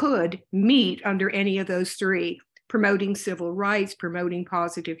could meet under any of those three: promoting civil rights, promoting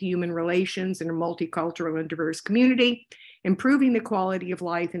positive human relations in a multicultural and diverse community, improving the quality of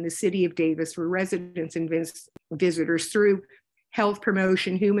life in the city of Davis for residents and visitors through health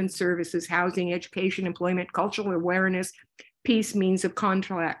promotion, human services, housing, education, employment, cultural awareness, peace, means of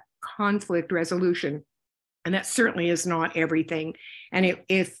conflict resolution. And that certainly is not everything. And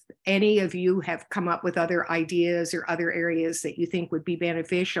if any of you have come up with other ideas or other areas that you think would be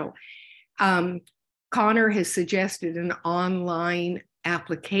beneficial, Connor has suggested an online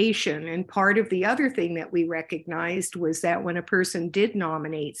application. And part of the other thing that we recognized was that when a person did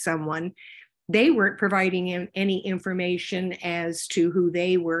nominate someone, they weren't providing any information as to who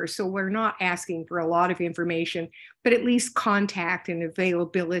they were. So we're not asking for a lot of information, but at least contact and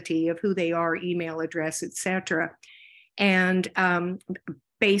availability of who they are, email address, etc. And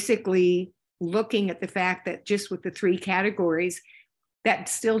basically looking at the fact that just with the three categories, that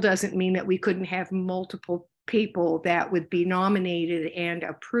still doesn't mean that we couldn't have multiple people that would be nominated and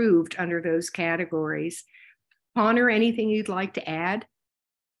approved under those categories. Connor, anything you'd like to add?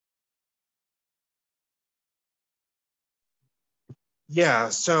 Yeah,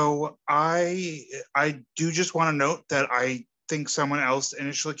 so I do just want to note that I think someone else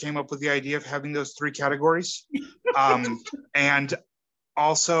initially came up with the idea of having those three categories. And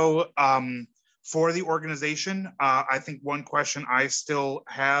also for the organization, I think one question I still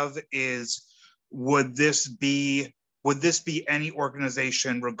have is, would this be any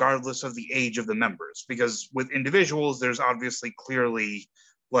organization regardless of the age of the members? Because with individuals, there's obviously clearly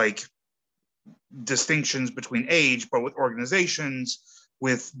like distinctions between age, but with organizations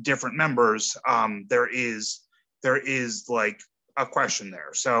with different members, there is like a question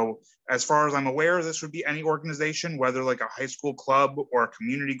there. So as far as I'm aware, this would be any organization, whether like a high school club or a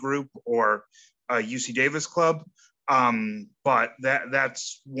community group or a UC Davis club. But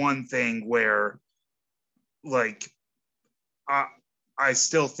that's one thing where like I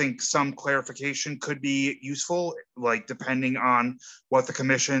still think some clarification could be useful, like depending on what the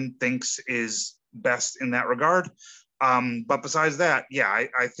commission thinks is best in that regard. But besides that, yeah,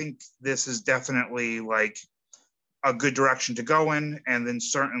 I think this is definitely like a good direction to go in. And then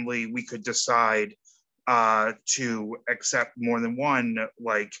certainly we could decide to accept more than one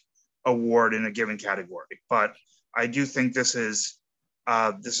like award in a given category. But I do think this is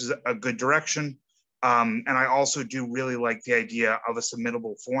a good direction. And I also do really like the idea of a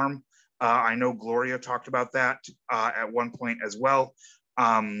submittable form. I know Gloria talked about that at one point as well.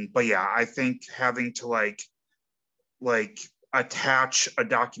 But yeah, I think having to like attach a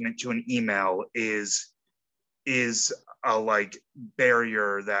document to an email is a like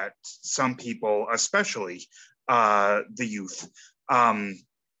barrier that some people, especially the youth,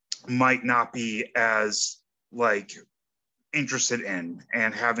 might not be as like interested in,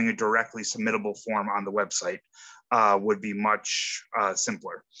 and having a directly submittable form on the website would be much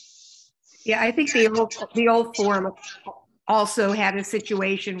simpler. Yeah, I think the old form also had a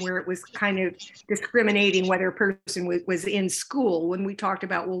situation where it was kind of discriminating whether a person was in school, when we talked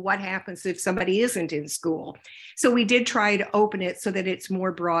about, well, what happens if somebody isn't in school? So we did try to open it so that it's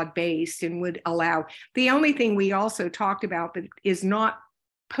more broad-based and would allow. The only thing we also talked about that is not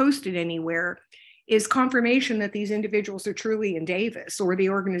posted anywhere is confirmation that these individuals are truly in Davis, or the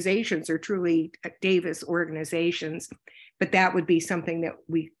organizations are truly Davis organizations. But that would be something that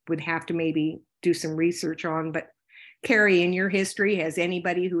we would have to maybe do some research on. But Carrie, in your history, has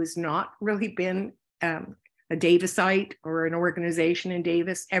anybody who has not really been a Davisite or an organization in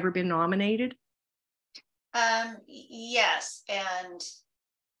Davis ever been nominated? Yes, and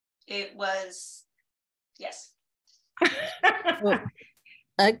it was, yes. Well,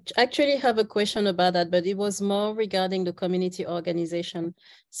 I actually have a question about that, but it was more regarding the community organization.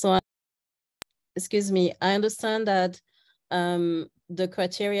 So, excuse me, I understand that the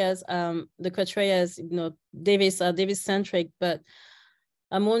criteria, you know, Davis are Davis centric, but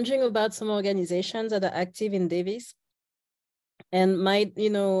I'm wondering about some organizations that are active in Davis And might,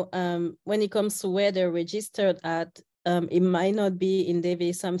 when it comes to where they're registered at, it might not be in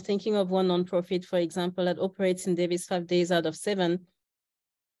Davis. I'm thinking of one nonprofit, for example, that operates in Davis 5 days out of 7,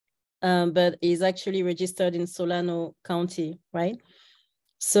 but is actually registered in Solano County, right?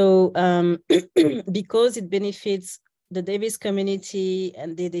 So because it benefits the Davis community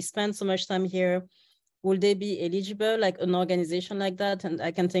and they spend so much time here, will they be eligible, like an organization like that? And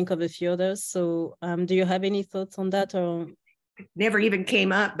I can think of a few others. So do you have any thoughts on that? Or never even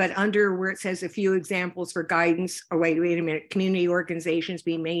came up, but under where it says a few examples for guidance, oh wait a minute, community organizations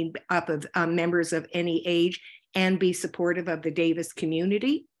being made up of members of any age and be supportive of the Davis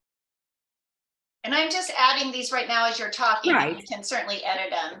community. And I'm just adding these right now as you're talking. Right. You can certainly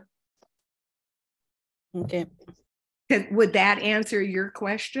edit them. Okay. Would that answer your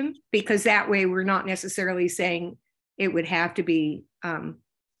question? Because that way we're not necessarily saying it would have to be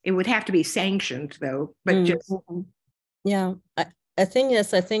sanctioned though, but just. Yeah, I think,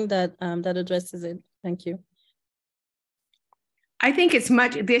 yes, I think that that addresses it. Thank you. I think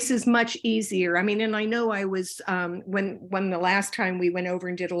this is much easier. I mean, and I know I was, when the last time we went over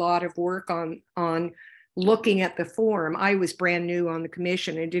and did a lot of work on looking at the form, I was brand new on the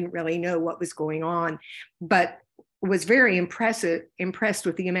commission and didn't really know what was going on, but was very impressed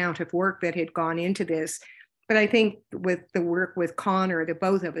with the amount of work that had gone into this. But I think with the work with Connor, the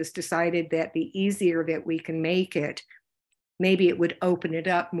both of us decided that the easier that we can make it, maybe it would open it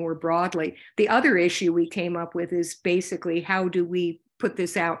up more broadly. The other issue we came up with is basically how do we put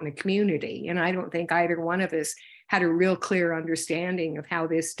this out in the community? And I don't think either one of us had a real clear understanding of how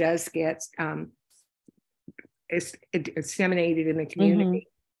this does get disseminated in the community.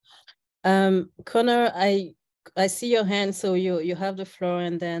 Connor, I see your hand, so you have the floor,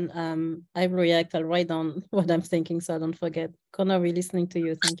 and then I will react. I'll write down what I'm thinking so I don't forget. Connor, we're listening to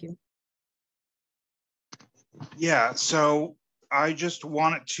you. Thank you. Yeah, so I just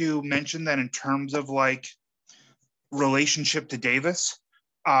wanted to mention that in terms of like relationship to Davis,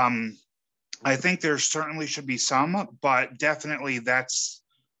 I think there certainly should be some, but definitely that's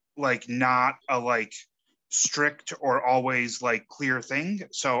like not a like strict or always like clear thing.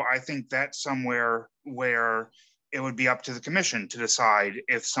 So I think that's somewhere where it would be up to the commission to decide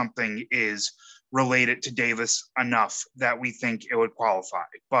if something is related to Davis enough that we think it would qualify.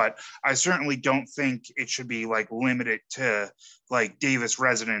 But I certainly don't think it should be like limited to like Davis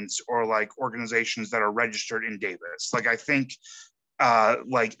residents or like organizations that are registered in Davis. Like I think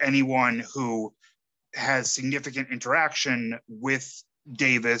like anyone who has significant interaction with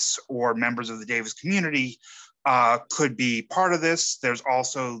Davis or members of the Davis community could be part of this. There's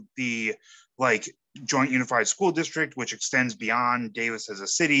also the like Joint Unified School District, which extends beyond Davis as a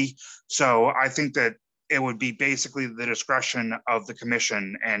city. So I think that it would be basically the discretion of the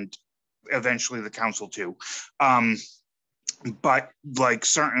commission and eventually the council too. But like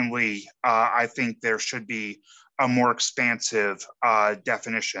certainly, I think there should be a more expansive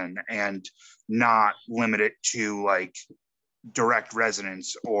definition and not limit it to like direct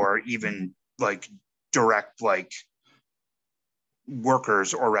residents or even like direct like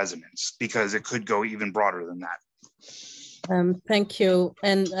workers or residents, because it could go even broader than that. Thank you.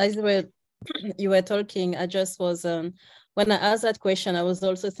 And as you were talking, I just was, when I asked that question, I was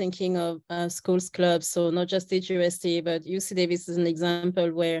also thinking of schools clubs. So not just HUST, but UC Davis is an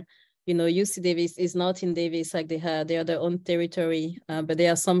example where, UC Davis is not in Davis like they are their own territory, but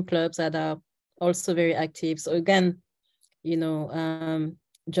there are some clubs that are also very active. So again,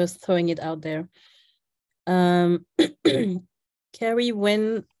 just throwing it out there. Carrie,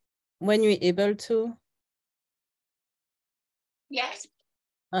 when you're able to? Yes.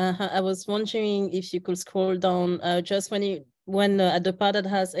 I was wondering if you could scroll down just when at the part that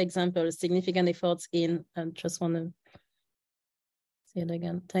has examples, significant efforts in, I just want to say it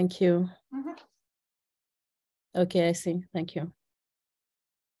again. Thank you. Mm-hmm. Okay, I see. Thank you.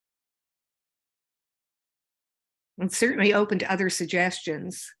 I'm certainly open to other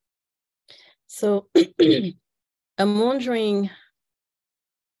suggestions. So I'm wondering,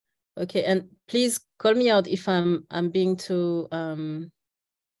 okay, and please call me out if I'm being too, I'm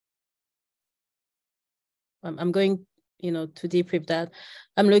going, too deep with that.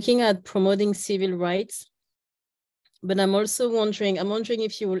 I'm looking at promoting civil rights, but I'm also wondering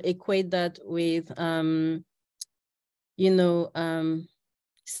if you will equate that with,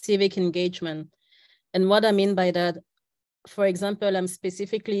 civic engagement. And what I mean by that, for example, I'm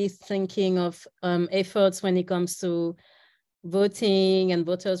specifically thinking of efforts when it comes to voting and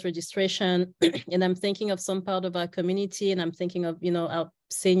voters registration. And I'm thinking of some part of our community, and I'm thinking of, our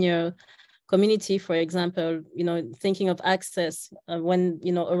senior community, for example, thinking of access when,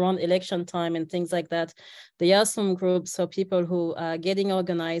 around election time and things like that, there are some groups or people who are getting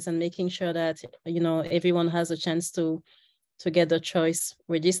organized and making sure that, everyone has a chance to get the choice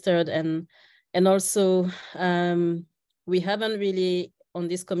registered. And also, we haven't really on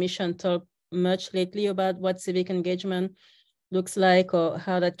this commission talked much lately about what civic engagement looks like or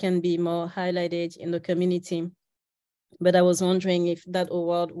how that can be more highlighted in the community. But I was wondering if that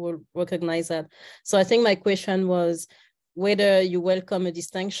award will recognize that. So I think my question was whether you welcome a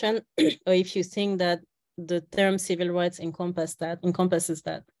distinction or if you think that the term civil rights encompasses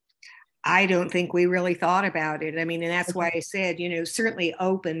that. I don't think we really thought about it. I mean, and that's why I said, certainly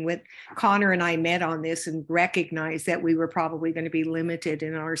open. With Connor and I met on this and recognized that we were probably going to be limited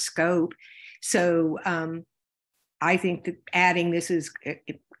in our scope. So I think that adding this is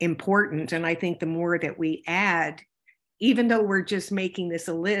important. And I think the more that we add, even though we're just making this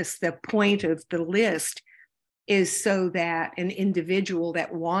a list, the point of the list is so that an individual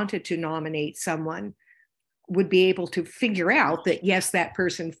that wanted to nominate someone would be able to figure out that, yes, that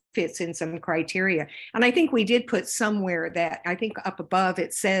person fits in some criteria. And I think we did put somewhere that I think up above,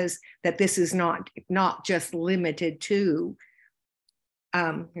 it says that this is not just limited to,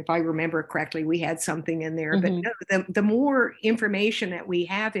 if I remember correctly, we had something in there, but no, the more information that we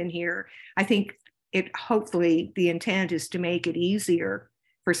have in here, I think hopefully the intent is to make it easier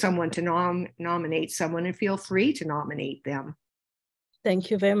for someone to nominate someone and feel free to nominate them. Thank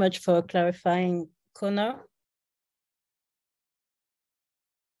you very much for clarifying, Connor.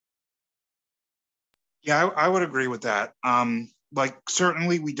 Yeah, I would agree with that. Like,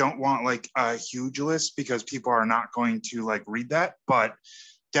 certainly we don't want like a huge list because people are not going to like read that, but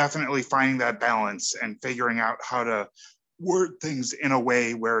definitely finding that balance and figuring out how to word things in a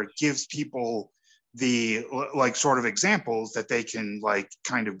way where it gives people the like sort of examples that they can like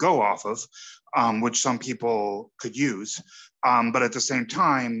kind of go off of, which some people could use, but at the same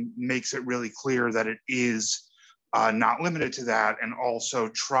time makes it really clear that it is not limited to that, and also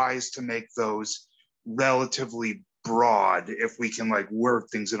tries to make those relatively broad if we can like word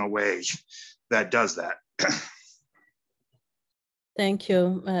things in a way that does that. Thank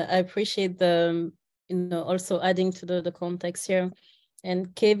you. I appreciate the, also adding to the context here.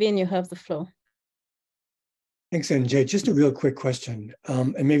 And Kevin, you have the floor. Thanks, NJ. Just a real quick question,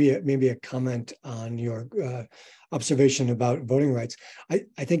 and maybe a comment on your observation about voting rights. I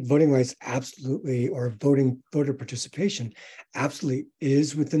think voting rights absolutely, or voter participation absolutely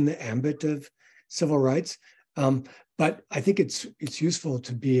is within the ambit of civil rights. But I think it's useful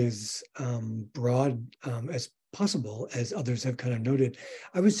to be as broad as possible, as others have kind of noted.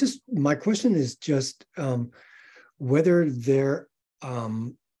 My question is just whether there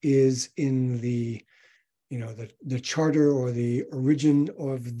is in the the charter or the origin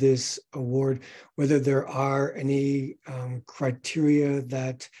of this award, whether there are any criteria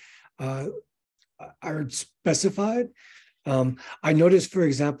that are specified. I noticed, for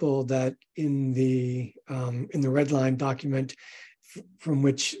example, that in the red line document from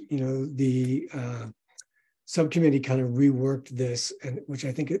which the subcommittee kind of reworked this, and which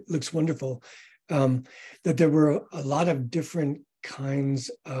I think it looks wonderful, that there were a lot of different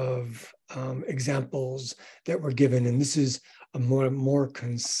kinds of examples that were given, and this is a more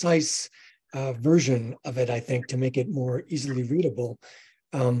concise version of it, I think, to make it more easily readable.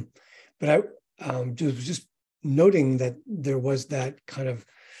 But I just noting that there was that kind of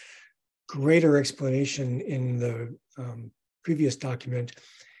greater explanation in the previous document,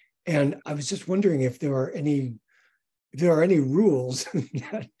 and I was just wondering if there are any rules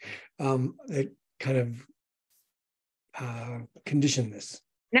that that kind of condition this.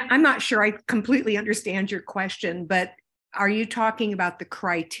 Now, I'm not sure I completely understand your question, but are you talking about the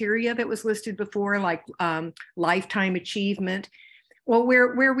criteria that was listed before, like lifetime achievement? Well,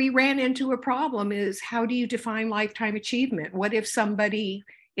 where we ran into a problem is, how do you define lifetime achievement? What if somebody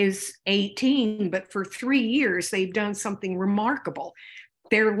is 18, but for 3 years they've done something remarkable?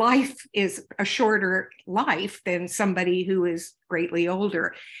 Their life is a shorter life than somebody who is greatly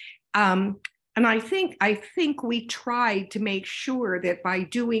older. And I think we tried to make sure that by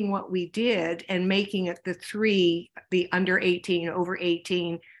doing what we did and making it the under 18, over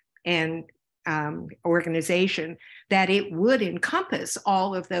 18, and organization, that it would encompass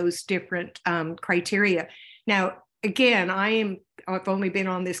all of those different criteria. Now, again, I've only been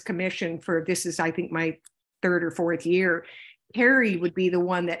on this commission this is, I think, my 3rd or 4th year. Harry would be the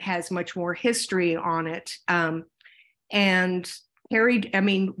one that has much more history on it. And Harry, I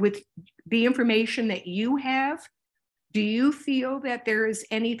mean, with the information that you have, do you feel that there is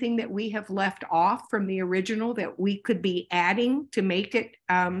anything that we have left off from the original that we could be adding to make it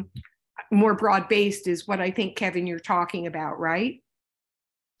more broad-based is what I think, Kevin, you're talking about, right?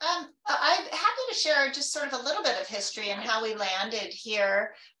 I'm happy to share just sort of a little bit of history and how we landed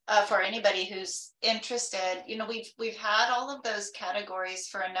here for anybody who's interested. You know, we've had all of those categories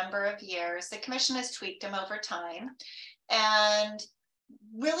for a number of years. The commission has tweaked them over time and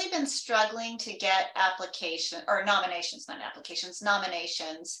really been struggling to get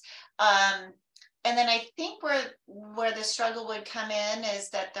nominations. And then I think where the struggle would come in is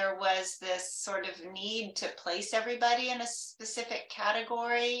that there was this sort of need to place everybody in a specific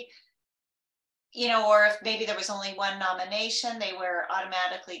category, you know, or if maybe there was only one nomination, they were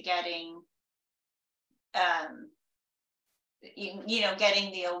automatically getting,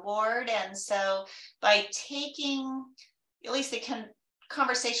 getting the award. And so by taking, at least the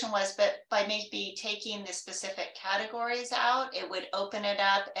conversation was, but by maybe taking the specific categories out, it would open it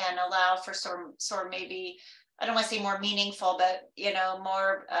up and allow for sort of maybe, I don't want to say more meaningful, but, you know,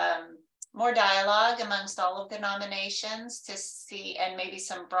 more dialogue amongst all of the nominations to see, and maybe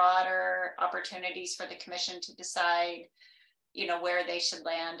some broader opportunities for the commission to decide, you know, where they should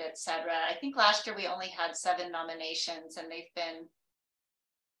land, et cetera. I think last year we only had 7 nominations and they've been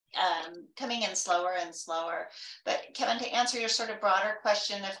coming in slower and slower. But Kevin, to answer your sort of broader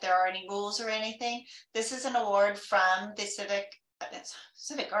question, if there are any rules or anything, this is an award from the civic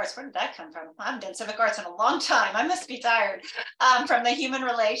arts. Where did that come from? I haven't done civic arts in a long time. I must be tired. From the Human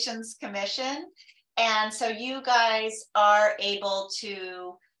Relations Commission. And so you guys are able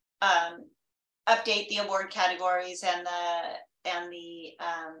to update the award categories and the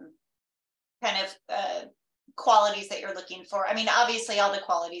kind of qualities that you're looking for. I mean, obviously all the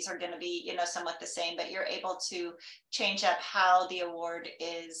qualities are going to be, you know, somewhat the same, but you're able to change up how the award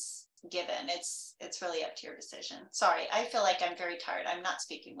is given. It's really up to your decision. Sorry, I feel like I'm very tired. I'm not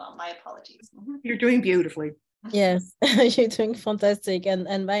speaking well. My apologies. You're doing beautifully. Yes, you're doing fantastic. And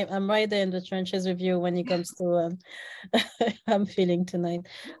I'm right there in the trenches with you when it comes to I'm feeling tonight.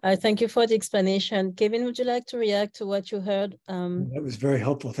 Thank you for the explanation. Kevin, would you like to react to what you heard? That was very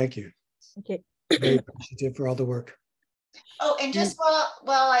helpful. Thank you. Okay. Very appreciative for all the work. Oh, and just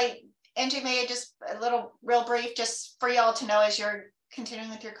Angie, may I just a little real brief, just for y'all to know as you're continuing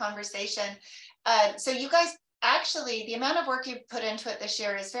with your conversation. So you guys, actually, the amount of work you put into it this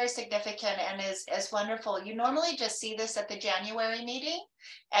year is very significant and is wonderful. You normally just see this at the January meeting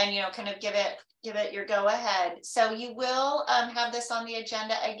and, you know, kind of give it your go ahead. So you will have this on the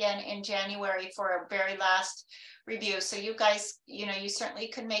agenda again in January for a very last review. So you guys, you know, you certainly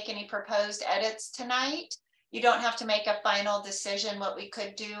could make any proposed edits tonight. You don't have to make a final decision. What we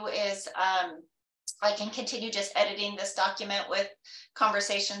could do is I can continue just editing this document with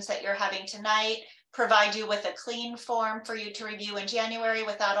conversations that you're having tonight, provide you with a clean form for you to review in January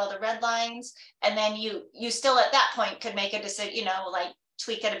without all the red lines. And then you still at that point could make a decision, you know, like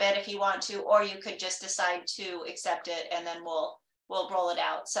tweak it a bit if you want to, or you could just decide to accept it and then we'll roll it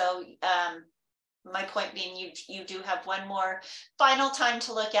out. So my point being, you do have one more final time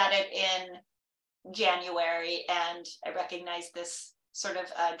to look at it in January. And I recognize this sort of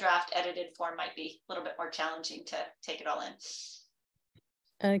draft edited form might be a little bit more challenging to take it all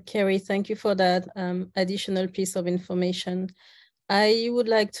in. Carrie, thank you for that additional piece of information. I would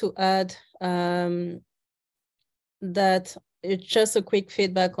like to add that it's just a quick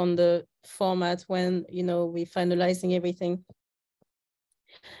feedback on the format when, you know, we're finalizing everything.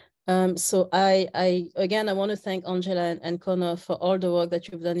 So I want to thank Angela and Connor for all the work that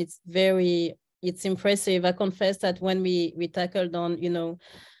you've done. It's impressive. I confess that when we tackled on, you know,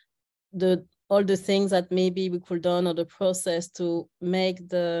 all the things that maybe we could done, or the process to make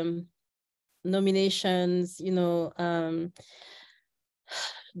the nominations, you know,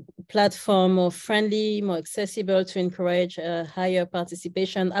 platform more friendly, more accessible to encourage higher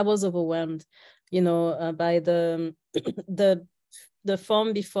participation, I was overwhelmed, you know, by the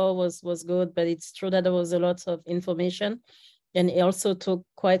form before was good, but it's true that there was a lot of information, and it also took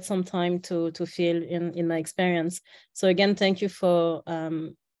quite some time to fill in my experience. So again, thank you for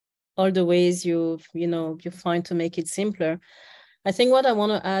all the ways you find to make it simpler. I think what I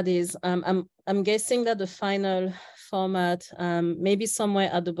want to add is I'm guessing that the final format, maybe somewhere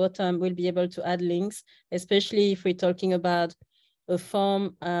at the bottom, we'll be able to add links, especially if we're talking about a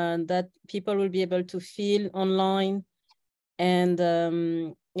form that people will be able to fill online, and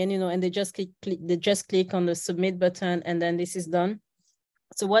you know, and they just click on the submit button, and then this is done.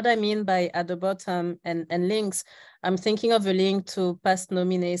 So what I mean by at the bottom and links, I'm thinking of a link to past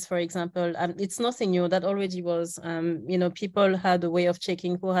nominees, for example. It's nothing new, that already was, you know, people had a way of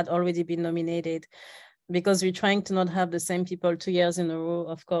checking who had already been nominated, because we're trying to not have the same people 2 years in a row,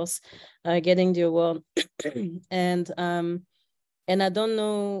 of course, getting the award. And I don't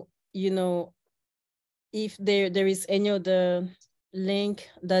know if there is any other link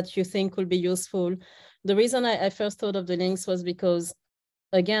that you think will be useful. The reason I first thought of the links was because,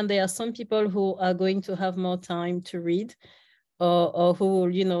 again, there are some people who are going to have more time to read, or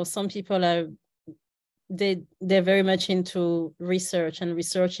who, some people are, they're very much into research and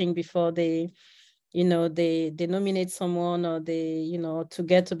researching before they nominate someone, or they, to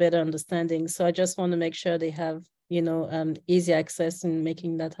get a better understanding. So I just want to make sure they have, easy access in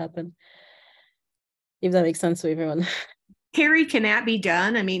making that happen. If that makes sense to everyone. Carrie, can that be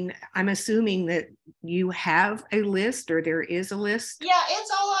done? I mean, I'm assuming that you have a list, or there is a list. Yeah,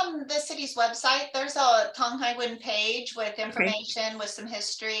 it's all on the city's website. There's a Tong Hai Wen page with information, with some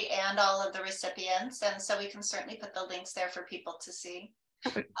history and all of the recipients. And so we can certainly put the links there for people to see.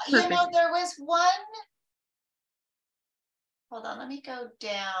 There was one, hold on, let me go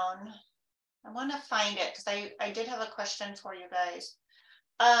down. I want to find it because I did have a question for you guys.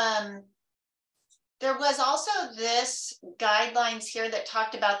 There was also this guidelines here that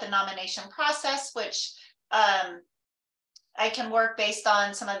talked about the nomination process, which I can work based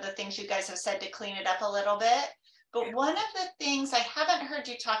on some of the things you guys have said to clean it up a little bit. But one of the things I haven't heard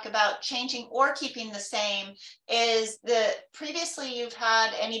you talk about changing or keeping the same is previously you've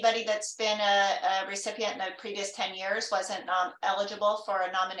had anybody that's been a recipient in the previous 10 years wasn't eligible for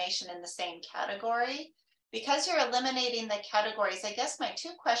a nomination in the same category. Because you're eliminating the categories, I guess my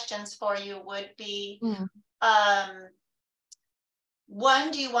two questions for you would be,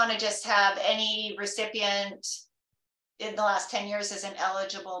 one, do you want to just have any recipient in the last 10 years as an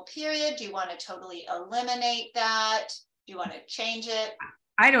eligible period? Do you want to totally eliminate that? Do you want to change it?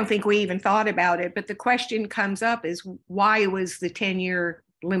 I don't think we even thought about it, but the question comes up is, why was the 10-year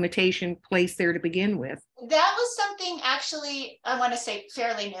limitation placed there to begin with? That was something actually, I want to say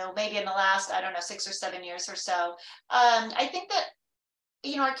fairly new, maybe in the last, I don't know, 6 or 7 years or so. I think that,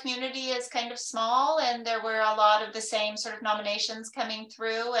 our community is kind of small, and there were a lot of the same sort of nominations coming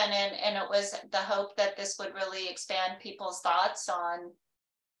through, and it was the hope that this would really expand people's thoughts on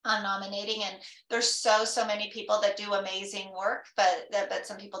nominating. And there's so many people that do amazing work, but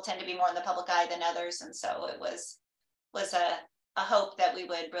some people tend to be more in the public eye than others, and so it was a hope that we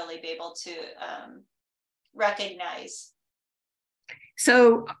would really be able to recognize.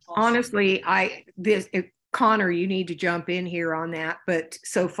 So honestly, Connor, you need to jump in here on that, but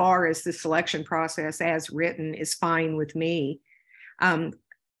so far as the selection process as written is fine with me.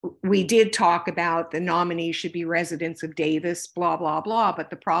 We did talk about the nominees should be residents of Davis, blah, blah, blah, but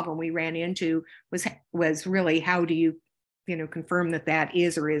the problem we ran into was really, how do you confirm that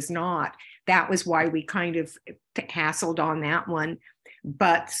is or is not? That was why we kind of hassled on that one.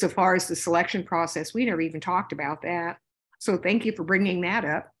 But so far as the selection process, we never even talked about that. So thank you for bringing that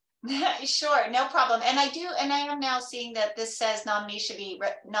up. Sure, no problem. And I am now seeing that this says nominees should be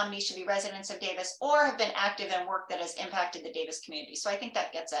residents of Davis or have been active in work that has impacted the Davis community. So I think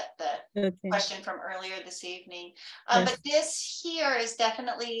that gets at the question from earlier this evening. Yes. But this here is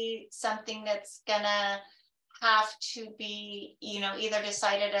definitely something that's gonna have to be, either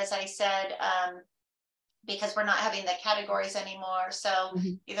decided, as I said, because we're not having the categories anymore. So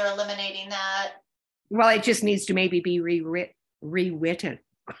either eliminating that. Well, it just needs to maybe be rewritten.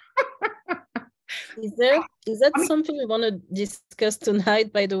 Is that something we want to discuss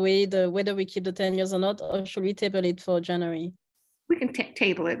tonight, by the way, whether we keep the 10 years or not, or should we table it for January? We can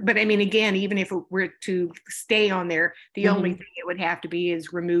table it. But I mean, again, even if it were to stay on there, the only thing it would have to be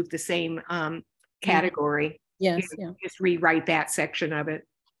is remove the same category. Yes, just rewrite that section of it.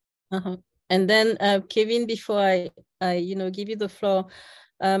 And then Kevin, before I give you the floor,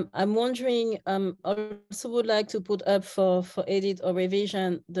 I'm wondering, also would like to put up for edit or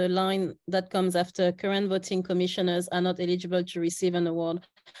revision the line that comes after current voting commissioners are not eligible to receive an award.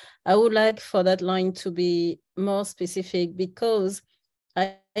 I would like for that line to be more specific, because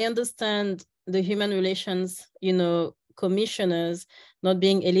I understand the human relations, commissioners not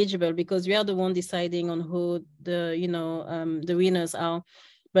being eligible because we are the one deciding on who the winners are.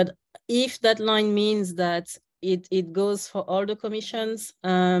 But if that line means that it goes for all the commissions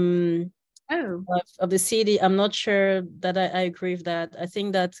of the city, I'm not sure that I agree with that. I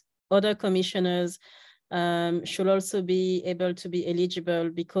think that other commissioners should also be able to be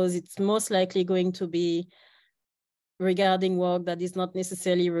eligible, because it's most likely going to be regarding work that is not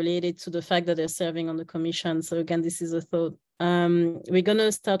necessarily related to the fact that they're serving on the commission. So again, this is a thought. We're going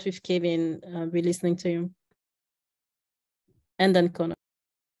to start with Kevin. We're listening to you. And then Connor.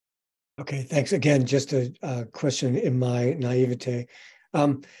 Okay, thanks. Again, just a question in my naivete.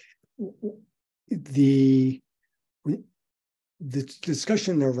 The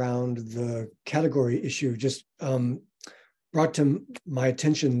discussion around the category issue just brought to my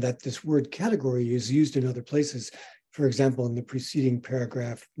attention that this word category is used in other places. For example, in the preceding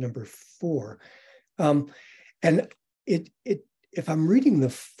paragraph number 4. And if I'm reading the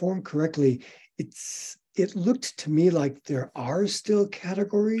form correctly, it looked to me like there are still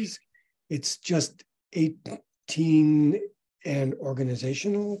categories. It's just 18 and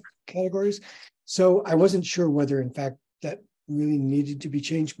organizational categories. So I wasn't sure whether, in fact, that really needed to be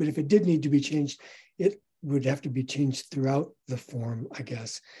changed. But if it did need to be changed, it would have to be changed throughout the form, I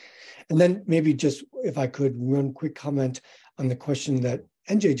guess. And then maybe just, if I could, one quick comment on the question that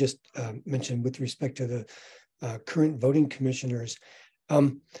NJ just mentioned with respect to the current voting commissioners.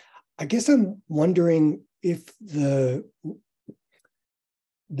 I guess I'm wondering if the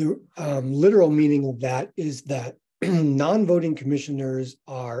literal meaning of that is that non-voting commissioners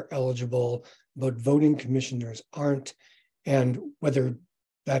are eligible, but voting commissioners aren't, and whether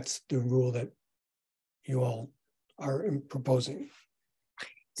that's the rule that you all are proposing.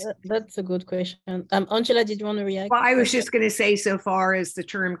 That's a good question. Angela, did you want to react? Well, I was just going to say, so far as the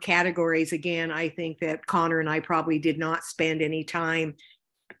term categories, again, I think that Connor and I probably did not spend any time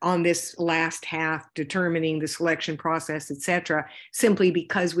on this last half determining the selection process, et cetera, simply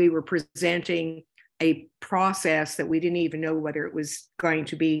because we were presenting a process that we didn't even know whether it was going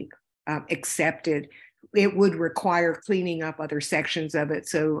to be accepted. It would require cleaning up other sections of it.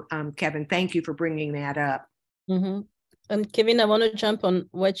 So Kevin, thank you for bringing that up. Mm-hmm. And Kevin, I want to jump on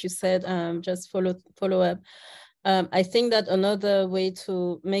what you said, just follow up. I think that another way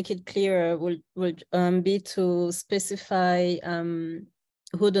to make it clearer would be to specify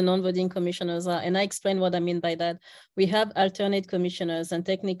who the non-voting commissioners are. And I explain what I mean by that. We have alternate commissioners, and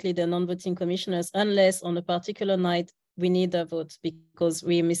technically they're non-voting commissioners, unless on a particular night we need a vote because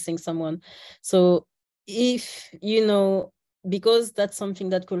we're missing someone. So if, because that's something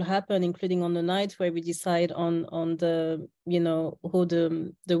that could happen, including on the night where we decide on the, who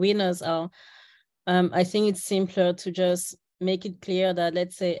the winners are, I think it's simpler to just make it clear that,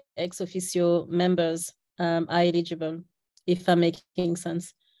 let's say, ex officio members are eligible, if I'm making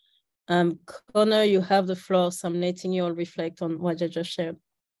sense. Connor, you have the floor, so I'm letting you all reflect on what I just shared.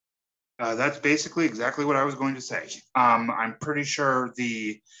 That's basically exactly what I was going to say. I'm pretty sure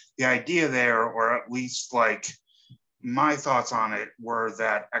the idea there, or at least like my thoughts on it, were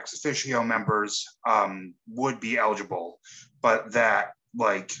that ex officio members would be eligible, but that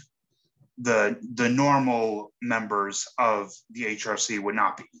like the normal members of the HRC would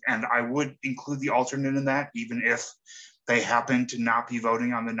not be. And I would include the alternate in that, even if they happen to not be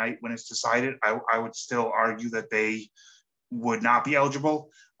voting on the night when it's decided. I would still argue that they would not be eligible.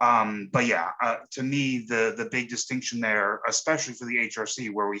 But yeah, to me, the big distinction there, especially for the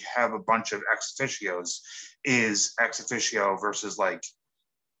HRC, where we have a bunch of ex officios, is ex officio versus like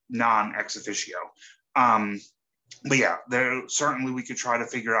non-ex officio. But yeah, there certainly we could try to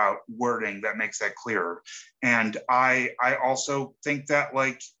figure out wording that makes that clearer. And I also think that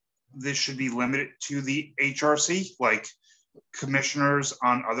like this should be limited to the HRC. Like commissioners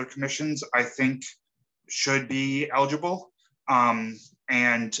on other commissions, I think should be eligible.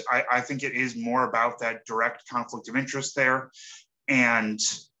 And I think it is more about that direct conflict of interest there. And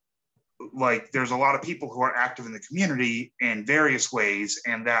like, there's a lot of people who are active in the community in various ways,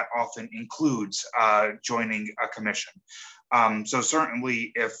 and that often includes joining a commission. So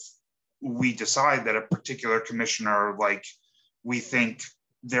certainly if we decide that a particular commissioner, like we think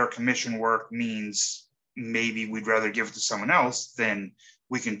their commission work means maybe we'd rather give it to someone else, then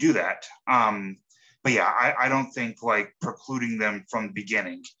we can do that. But yeah, I don't think like precluding them from the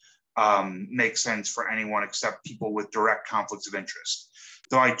beginning makes sense for anyone except people with direct conflicts of interest.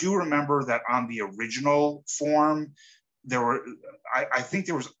 Though I do remember that on the original form, I think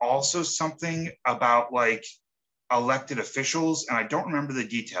there was also something about like elected officials, and I don't remember the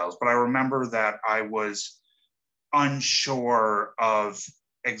details, but I remember that I was unsure of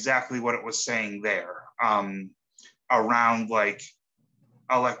exactly what it was saying there around like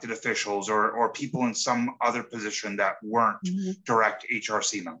elected officials or people in some other position that weren't direct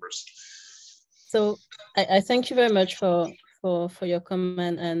HRC members. So I thank you very much for your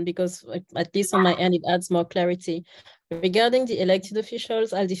comment, and because at least on my end it adds more clarity. Regarding the elected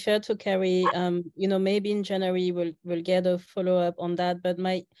officials, I'll defer to Carrie. Maybe in January we'll get a follow-up on that. But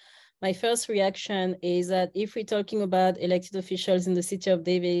my first reaction is that if we're talking about elected officials in the city of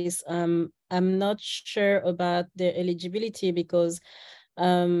Davis, I'm not sure about their eligibility because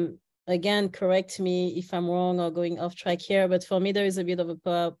again, correct me if I'm wrong or going off track here, but for me there is a bit of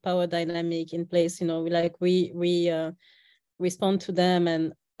a power dynamic in place. We respond to them,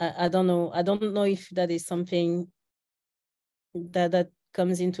 and I don't know if that is something that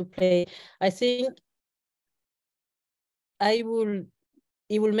comes into play. I think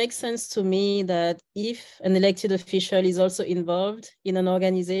it will make sense to me that if an elected official is also involved in an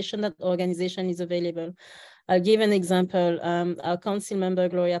organization, that organization is available. I'll give an example. Our council member,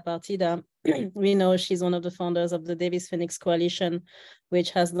 Gloria Partida, we know she's one of the founders of the Davis Phoenix Coalition,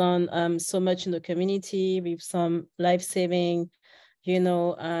 which has done so much in the community with some life-saving,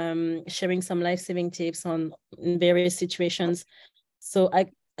 sharing some life-saving tips in various situations. So I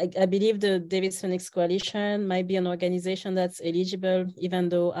believe the Davis Phoenix Coalition might be an organization that's eligible, even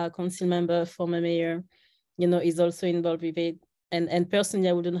though our council member, former mayor, is also involved with it. And personally,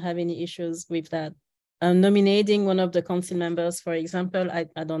 I wouldn't have any issues with that. Nominating one of the council members, for example, I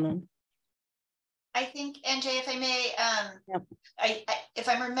don't know. I think, NJ, if I may, if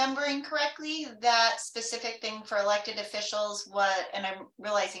I'm remembering correctly, that specific thing for elected officials, and I'm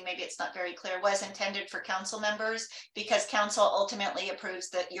realizing maybe it's not very clear, was intended for council members, because council ultimately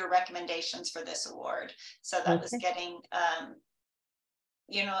approves your recommendations for this award. So that was getting,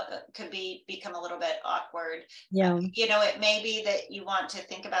 could become a little bit awkward. Yeah. It may be that you want to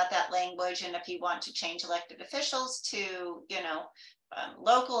think about that language, and if you want to change elected officials to,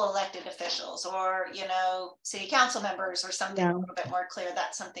 local elected officials, or city council members, or something a little bit more clear,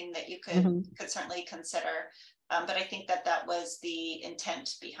 that's something that you could certainly consider. But I think that was the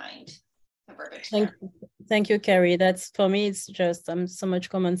intent behind the verbiage. Thank you, Carrie. That's, for me, it's just so much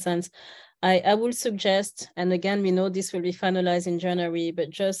common sense. I will suggest, and again, we know this will be finalized in January, but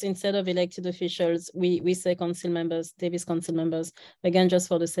just instead of elected officials, we say council members, Davis council members, again, just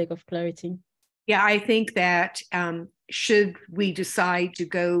for the sake of clarity. Yeah, I think that should we decide to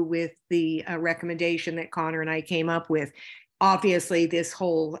go with the recommendation that Connor and I came up with, obviously this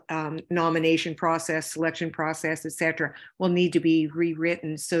whole nomination process, selection process, etc., will need to be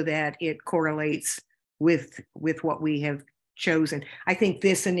rewritten so that it correlates with what we have chosen. I think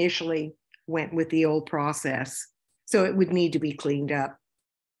this initially went with the old process, so it would need to be cleaned up.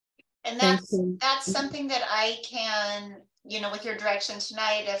 And that's something that I can, with your direction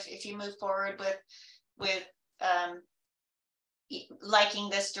tonight, if you move forward with liking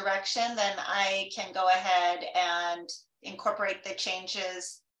this direction, then I can go ahead and incorporate the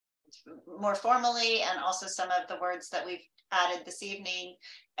changes more formally, and also some of the words that we've added this evening,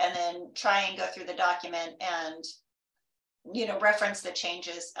 and then try and go through the document and reference the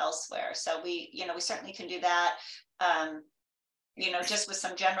changes elsewhere. So we certainly can do that. Just with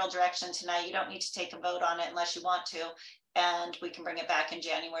some general direction tonight. You don't need to take a vote on it unless you want to, and we can bring it back in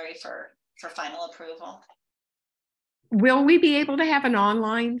January for final approval. Will we be able to have an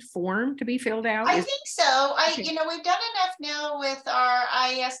online form to be filled out? I think so. We've done enough now with our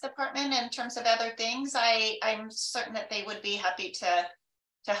IAS department in terms of other things. I'm certain that they would be happy to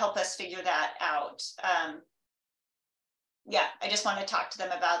help us figure that out. I just want to talk to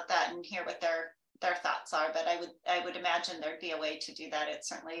them about that and hear what their thoughts are, but I would imagine there'd be a way to do that. It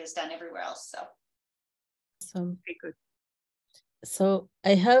certainly is done everywhere else. So good. So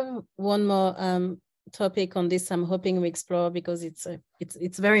I have one more topic on this I'm hoping we explore, because it's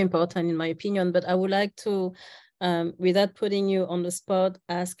very important in my opinion, but I would like to, without putting you on the spot,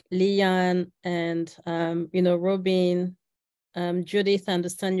 ask Leanne and Robin, Judith, I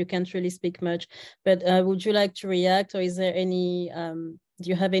understand you can't really speak much, but would you like to react, or is there any do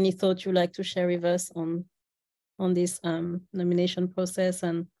you have any thought you'd like to share with us on this nomination process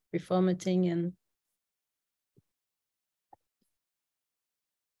and reformatting?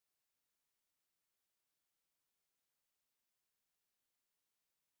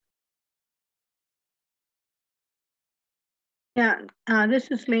 And this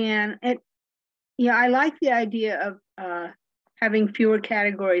is Leanne. I like the idea of having fewer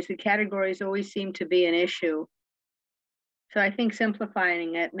categories. The categories always seem to be an issue. So I think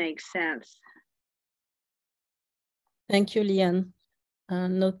simplifying it makes sense. Thank you, Leanne.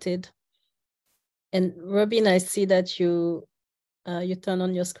 Noted. And Robin, I see that you turn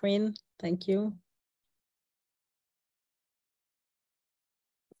on your screen. Thank you.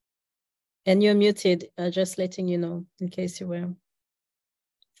 And you're muted, just letting you know in case you were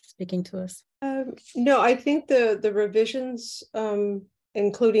speaking to us. No, I think the revisions,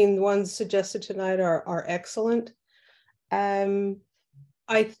 including the ones suggested tonight, are excellent.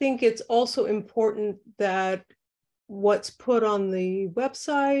 I think it's also important that what's put on the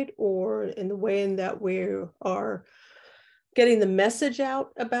website, or in the way in that we are getting the message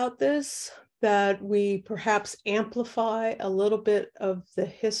out about this, that we perhaps amplify a little bit of the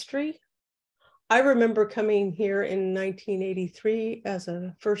history. I remember coming here in 1983 as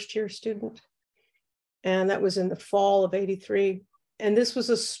a first-year student, and that was in the fall of '83. And this was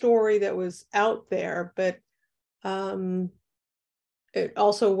a story that was out there, but it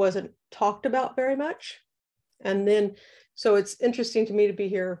also wasn't talked about very much. And then, So it's interesting to me to be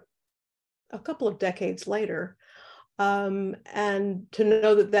here a couple of decades later, and to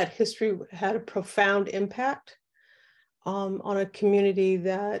know that that history had a profound impact on a community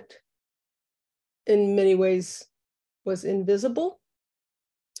that in many ways was invisible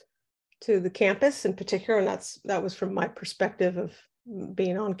to the campus in particular, and that was from my perspective of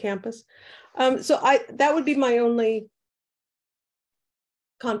being on campus. So that would be my only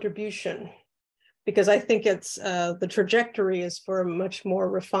contribution, because I think it's the trajectory is for a much more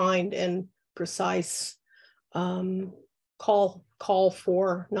refined and precise call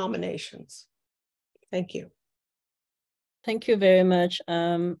for nominations. Thank you. Thank you very much.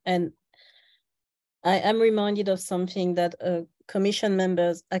 And I am reminded of something that commission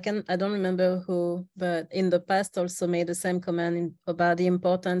members, I don't remember who, but in the past also made the same comment about the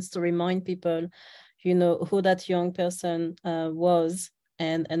importance to remind people, you know, who that young person was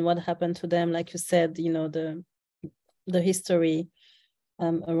and what happened to them. Like you said, you know, the history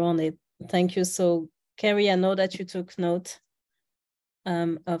around it. Thank you. So Carrie, I know that you took note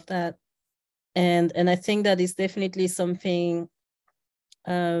of that. And I think that is definitely something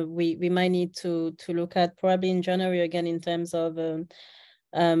we might need to look at probably in January again in terms of,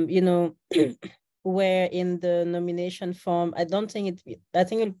 you know, where in the nomination form, I think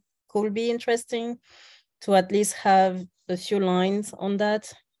it could be interesting to at least have a few lines on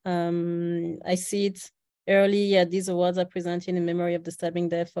that. I see it early. Yeah, these awards are presented in memory of the stabbing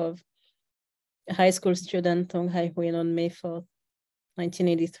death of high school student Tong Hai Huyen on May 4th,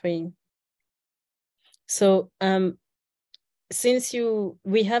 1983. So since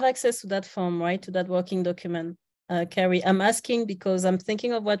we have access to that form, right, to that working document, Carrie, I'm asking because I'm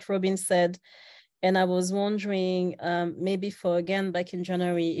thinking of what Robin said, and I was wondering maybe for again back in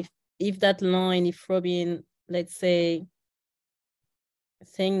January, if that line, if Robin, let's say,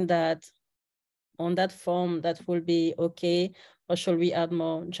 think that on that form that will be okay, or should we add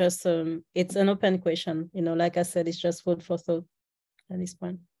more? Just it's an open question, you know, like I said, it's just food for thought at this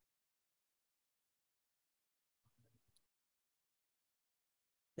point.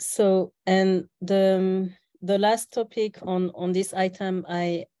 So, and the last topic on this item,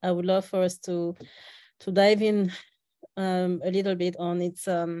 I would love for us to dive in a little bit on its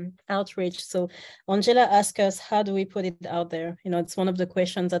outreach. So Angela asked us, how do we put it out there? You know, it's one of the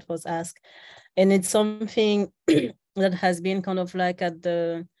questions that was asked, and it's something that has been kind of like at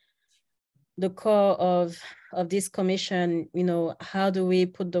the core of this commission. You know, how do we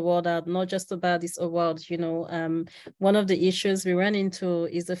put the word out, not just about this award? You know, one of the issues we ran into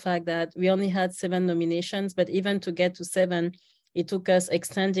is the fact that we only had 7 nominations, but even to get to 7, it took us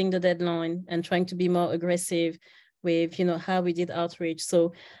extending the deadline and trying to be more aggressive with, you know, how we did outreach.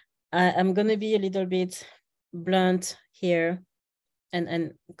 So I'm going to be a little bit blunt here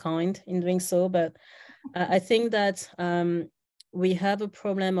and kind in doing so, but I think that we have a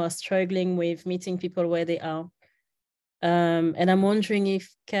problem or struggling with meeting people where they are. And I'm wondering if,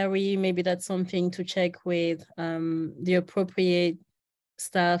 Carrie, maybe that's something to check with the appropriate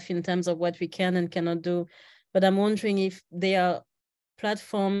staff in terms of what we can and cannot do. But I'm wondering if there are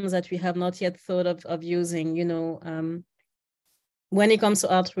platforms that we have not yet thought of using, you know, when it comes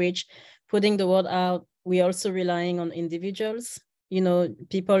to outreach, putting the word out, we're also relying on individuals, you know,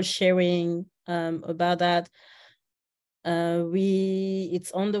 people sharing about that.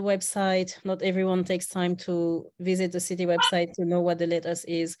 It's on the website. Not everyone takes time to visit the city website to know what the latest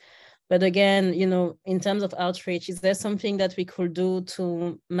is. But again, you know, in terms of outreach, is there something that we could do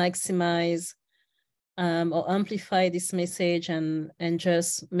to maximize or amplify this message and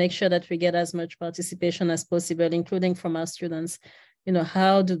just make sure that we get as much participation as possible, including from our students? You know,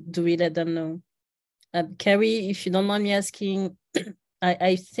 how do we let them know? Carrie, if you don't mind me asking,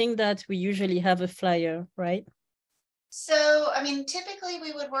 I think that we usually have a flyer, right? So, I mean, typically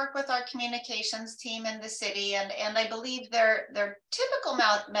we would work with our communications team in the city, and I believe their typical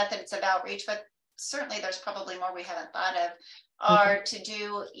methods of outreach, but certainly there's probably more we haven't thought of, are to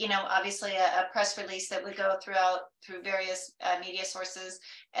do, you know, obviously a press release that would go through various media sources,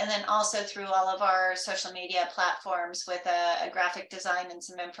 and then also through all of our social media platforms with a graphic design and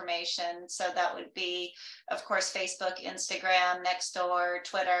some information. So that would be, of course, Facebook, Instagram, Nextdoor,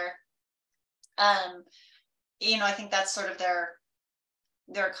 Twitter. You know, I think that's sort of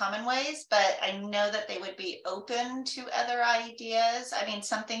their common ways, but I know that they would be open to other ideas. I mean,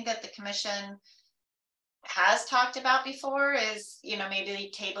 something that the commission has talked about before is, you know,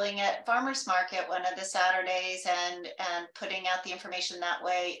 maybe tabling at farmers market one of the Saturdays and putting out the information that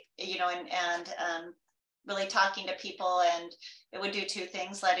way, you know, and really talking to people, and it would do two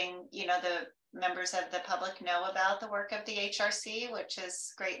things: letting the members of the public know about the work of the HRC, which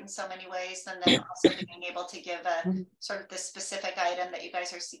is great in so many ways, and then also being able to give a sort of the specific item that you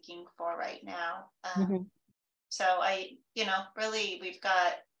guys are seeking for right now. So really, we've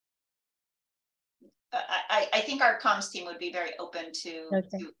got. I think our comms team would be very open to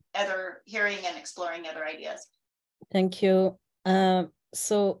other hearing and exploring other ideas. Thank you.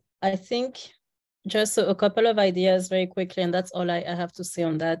 So I think just a couple of ideas very quickly, and that's all I have to say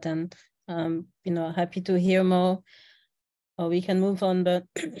on that. And happy to hear more, or we can move on. But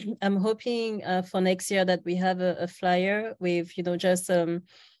I'm hoping for next year that we have a flyer with just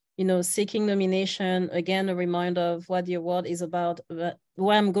seeking nomination. Again, a reminder of what the award is about. But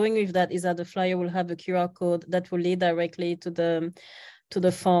where I'm going with that is that the flyer will have a QR code that will lead directly to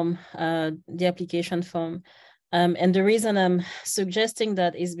the form, the application form. And the reason I'm suggesting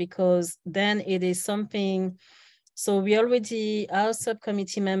that is because then it is something. So we already, our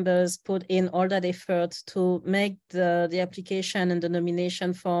subcommittee members put in all that effort to make the application and the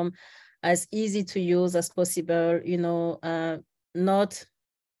nomination form as easy to use as possible, not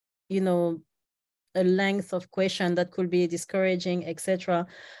a length of question that could be discouraging, etc.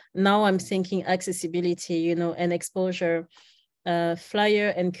 Now I'm thinking accessibility, and exposure.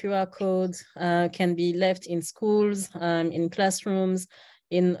 Flyer and QR codes can be left in schools, in classrooms,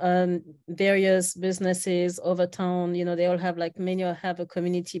 in various businesses over town. They all have, like many have a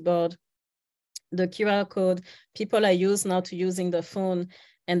community board. The QR code, people are used now to using the phone,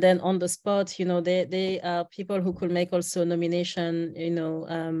 and then on the spot, they are people who could make also nomination,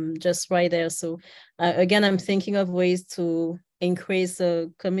 just right there. So again, I'm thinking of ways to increase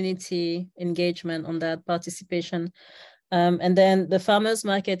the community engagement on that participation. And then the farmers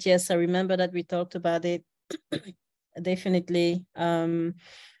market, yes, I remember that we talked about it, definitely.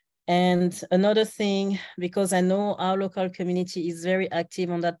 And another thing, because I know our local community is very active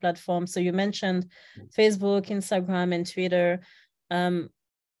on that platform. So you mentioned Facebook, Instagram, and Twitter.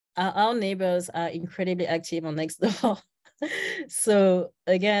 Our neighbors are incredibly active on Nextdoor. So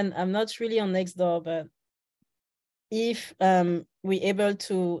again, I'm not really on Nextdoor, but if we're able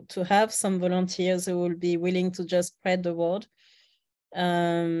to have some volunteers who will be willing to just spread the word,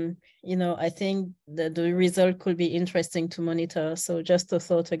 I think that the result could be interesting to monitor. So just a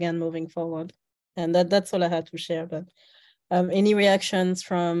thought again moving forward. And that's all I had to share. But any reactions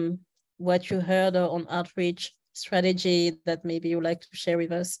from what you heard on outreach strategy that maybe you'd like to share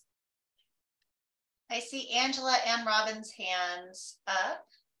with us? I see Angela and Robin's hands up.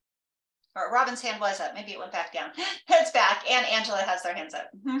 Or Robin's hand was up. Maybe it went back down. It's back. And Angela has their hands up.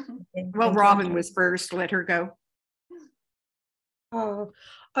 Well, Robin was first. Let her go.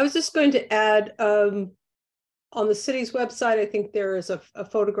 I was just going to add, on the city's website, I think there is a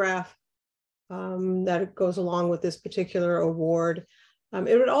photograph that goes along with this particular award.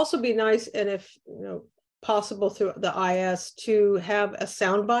 It would also be nice, and if possible through the IS, to have a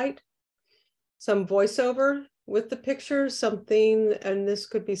soundbite, some voiceover with the pictures, something, and this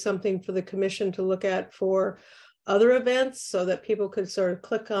could be something for the commission to look at for other events, so that people could sort of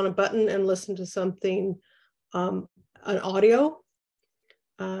click on a button and listen to something, an audio.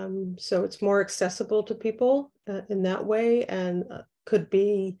 So it's more accessible to people in that way, and could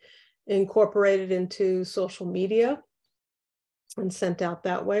be incorporated into social media and sent out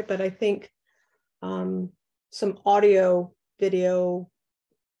that way. But I think some audio, video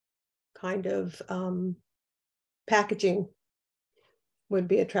kind of packaging would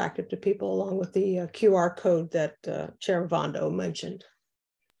be attractive to people, along with the QR code that Chair Vondo mentioned.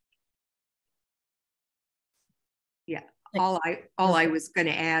 Yeah, all I was going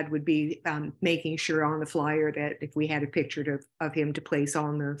to add would be making sure on the flyer that if we had a picture of him to place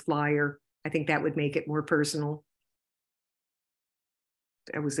on the flyer, I think that would make it more personal.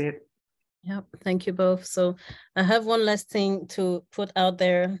 That was it. Yep, thank you both. So I have one last thing to put out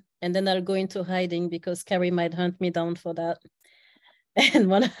there, and then I'll go into hiding because Carrie might hunt me down for that and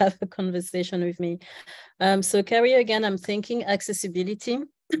want to have a conversation with me. So Carrie, again, I'm thinking accessibility.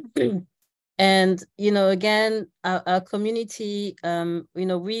 And, again, our community,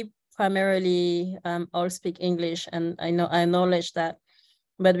 we primarily all speak English, and I acknowledge that,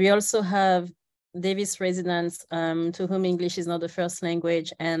 but we also have Davis residents to whom English is not the first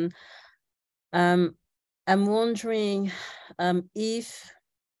language. And I'm wondering if,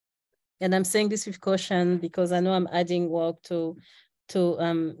 and I'm saying this with caution because I know I'm adding work to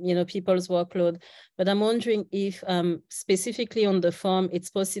people's workload, but I'm wondering if specifically on the form, it's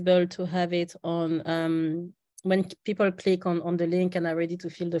possible to have it on when people click on the link and are ready to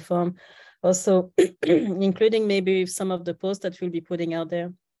fill the form, also including maybe some of the posts that we'll be putting out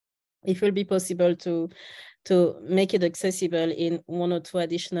there. it will be possible to make it accessible in 1 or 2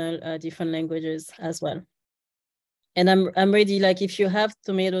 additional different languages as well. And I'm ready. Like, if you have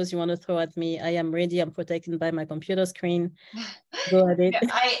tomatoes you want to throw at me, I am ready. I'm protected by my computer screen. Go at it.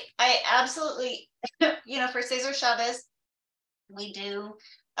 I absolutely, for Cesar Chavez, we do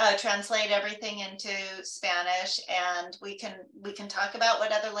translate everything into Spanish, and we can talk about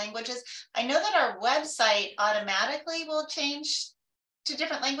what other languages. I know that our website automatically will change to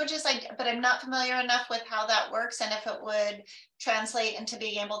different languages, but I'm not familiar enough with how that works and if it would translate into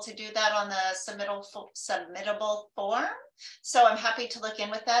being able to do that on the submittable form. So I'm happy to look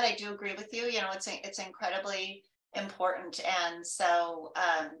in with that. I do agree with you. It's incredibly important, and so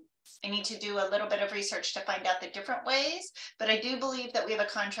I need to do a little bit of research to find out the different ways, but I do believe that we have a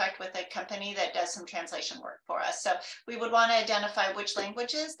contract with a company that does some translation work for us. So we would want to identify which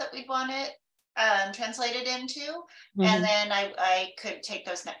languages that we'd want it translated into, and then I could take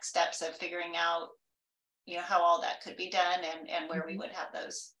those next steps of figuring out, how all that could be done and where we would have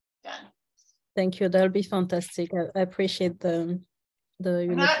those done. Thank you. That'll be fantastic. I appreciate the.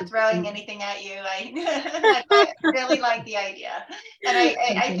 I'm not throwing anything at you. I really like the idea, and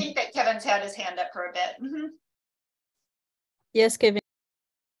I think that Kevin's had his hand up for a bit. Yes, Kevin.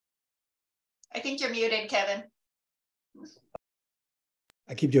 I think you're muted, Kevin.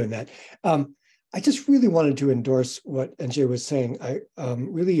 I keep doing that. I just really wanted to endorse what NJ was saying. I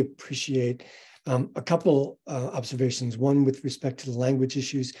really appreciate a couple observations, one with respect to the language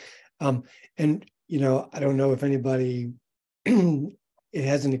issues. And, I don't know if anybody it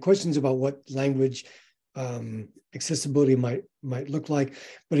has any questions about what language accessibility might look like.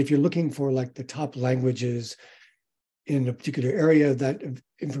 But if you're looking for like the top languages in a particular area, that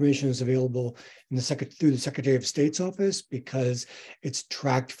information is available in through the Secretary of State's office, because it's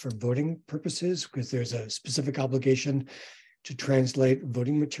tracked for voting purposes, because there's a specific obligation to translate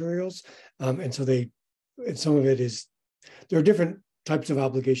voting materials. And so some of it is, there are different types of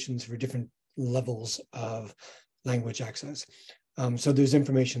obligations for different levels of language access. So there's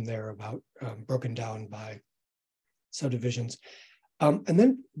information there about broken down by subdivisions. And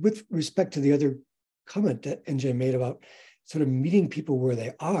then with respect to the other comment that NJ made about sort of meeting people where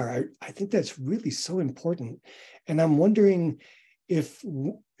they are, I think that's really so important. And I'm wondering if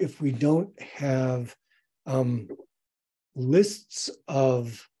we don't have lists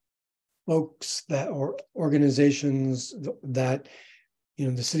of folks or organizations that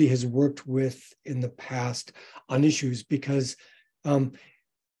the city has worked with in the past on issues, because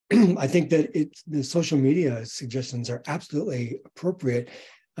I think that the social media suggestions are absolutely appropriate.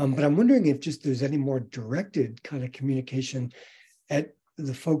 But I'm wondering if there's any more directed kind of communication at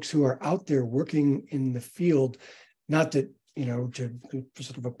the folks who are out there working in the field, not that, to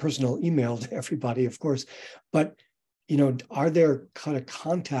sort of a personal email to everybody, of course, but, are there kind of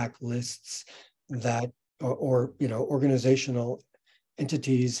contact lists that, or organizational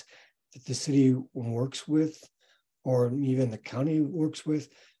entities that the city works with, or even the county works with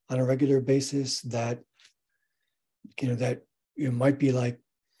on a regular basis that, that it might be like,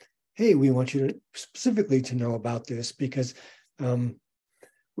 hey, we want you to specifically to know about this, because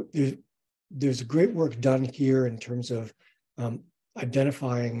there's great work done here in terms of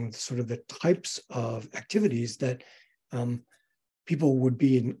identifying sort of the types of activities that people would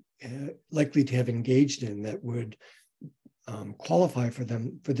be likely to have engaged in that would qualify for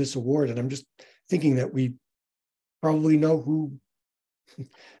this award. And I'm just thinking that we probably know who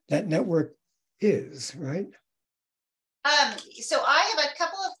that network is, right? So I have a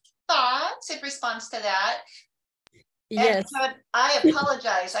couple of thoughts in response to that. Yes. And I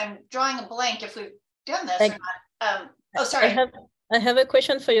apologize. I'm drawing a blank if we've done this or not. Oh, sorry. I have a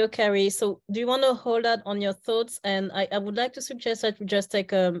question for you, Carrie. So do you want to hold out on your thoughts? And I would like to suggest that we just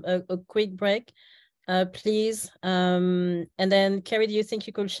take a quick break, please. And then, Carrie, do you think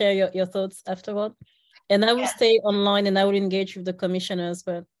you could share your thoughts afterward? And I will stay online and I will engage with the commissioners,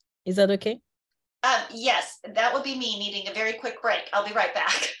 but is that okay? Yes, that would be me needing a very quick break. I'll be right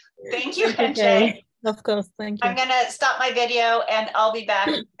back. Thank you, NJ. Okay. Of course, thank you. I'm gonna stop my video and I'll be back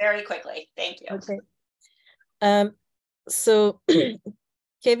very quickly. Thank you. Okay. So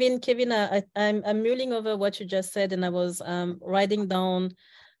Kevin, I'm mulling over what you just said, and I was writing down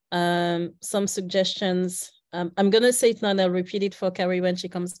some suggestions. I'm gonna say it now and I'll repeat it for Carrie when she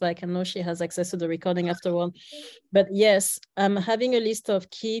comes back. I know she has access to the recording afterward. But yes, I'm having a list of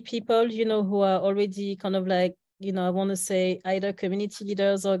key people, who are already kind of like, I want to say either community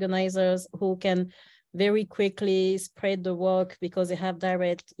leaders, organizers who can very quickly spread the work because they have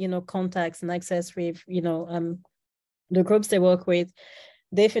direct, contacts and access with, the groups they work with.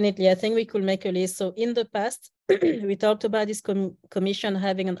 Definitely, I think we could make a list. So in the past, we talked about this commission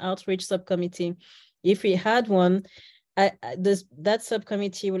having an outreach subcommittee. If we had one, that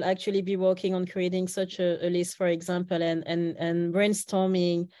subcommittee will actually be working on creating such a list, for example, and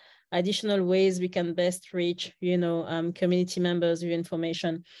brainstorming additional ways we can best reach, community members with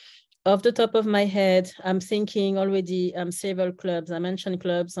information. Off the top of my head, I'm thinking already several clubs. I mentioned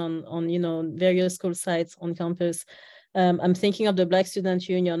clubs on various school sites on campus. I'm thinking of the Black Student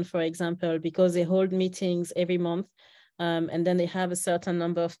Union, for example, because they hold meetings every month, and then they have a certain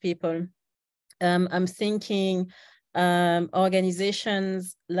number of people. I'm thinking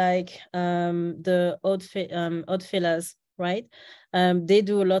organizations like the Oddfellas, right? They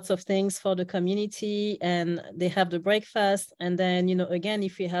do lots of things for the community, and they have the breakfast. And then, again,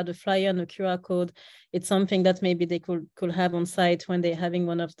 if we had a flyer and a QR code, it's something that maybe they could have on site when they're having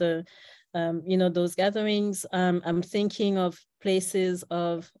one of the, those gatherings. I'm thinking of places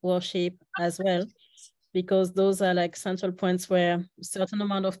of worship as well, because those are like central points where a certain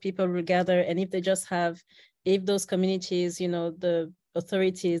amount of people will gather. And if those communities, the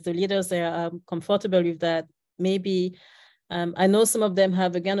authorities, the leaders there are comfortable with that, maybe, I know some of them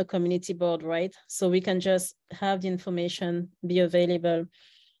have, again, a community board, right? So we can just have the information be available.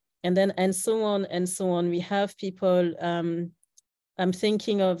 And so on and so on. We have people, I'm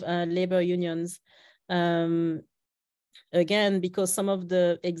thinking of labor unions, again, because some of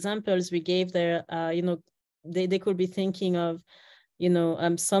the examples we gave there, they could be thinking of,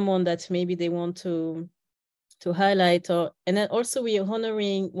 someone that maybe they want to highlight. And then also we are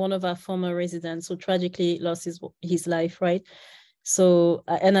honoring one of our former residents who tragically lost his life, right? So,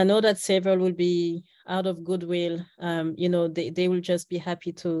 and I know that several will be out of goodwill, they will just be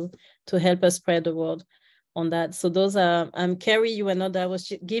happy to help us spread the word on that. So those are, Carrie, you and I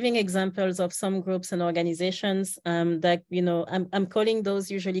was giving examples of some groups and organizations that, I'm calling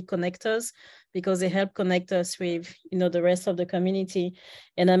those usually connectors, because they help connect us with, the rest of the community.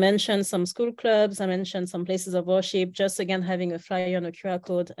 And I mentioned some school clubs, I mentioned some places of worship, just again, having a flyer and a QR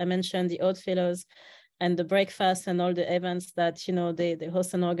code. I mentioned the Oddfellows and the breakfast and all the events that, they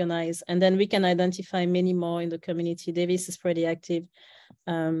host and organize. And then we can identify many more in the community. Davis is pretty active.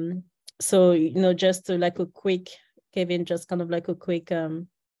 So, just like a quick, Kevin, just kind of like a quick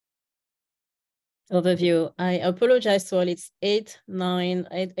overview. I apologize to all. It's 8 or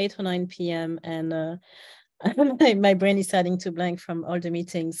 9 p.m. and my brain is starting to blank from all the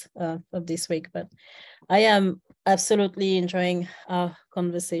meetings of this week, but I am absolutely enjoying our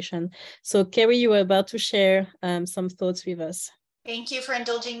conversation. So Carrie, you were about to share some thoughts with us. Thank you for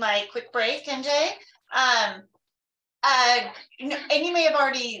indulging my quick break, NJ. And you may have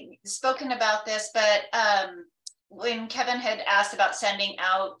already spoken about this, but when Kevin had asked about sending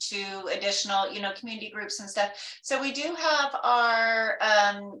out to additional, community groups and stuff. So we do have our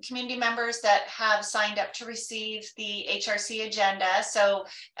community members that have signed up to receive the HRC agenda. So,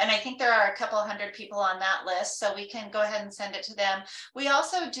 and I think there are a couple hundred people on that list, so we can go ahead and send it to them. We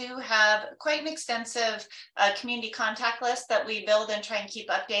also do have quite an extensive community contact list that we build and try and keep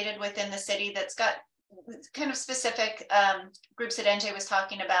updated within the city, that's got kind of specific groups that NJ was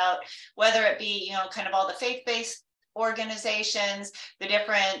talking about, whether it be, kind of all the faith-based organizations, the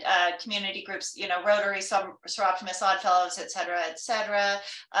different community groups, Rotary, Soroptimist, Oddfellows, et cetera,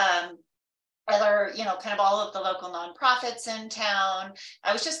 other, kind of all of the local nonprofits in town.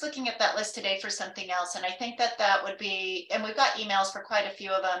 I was just looking at that list today for something else, and I think that would be, and we've got emails for quite a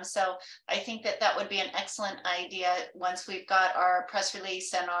few of them, so I think that would be an excellent idea once we've got our press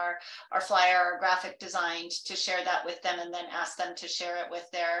release and our flyer, our graphic designed, to share that with them, and then ask them to share it with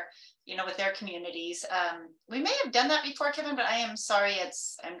their, with their communities. We may have done that before, Kevin, but I am sorry,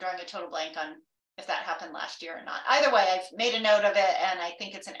 I'm drawing a total blank on if that happened last year or not. Either way, I've made a note of it, and I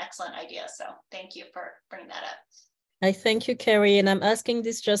think it's an excellent idea. So thank you for bringing that up. I thank you, Carrie, and I'm asking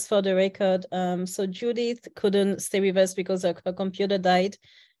this just for the record. So Judith couldn't stay with us because her computer died,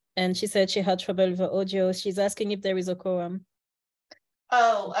 and she said she had trouble with the audio. She's asking if there is a quorum.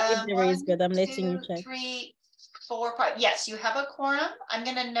 Oh, if there is, but I'm letting you check. 3, 4, 5. Yes, you have a quorum. I'm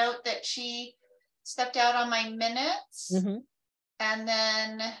going to note that she stepped out on my minutes, and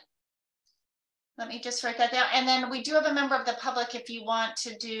then let me just write that down. And then we do have a member of the public if you want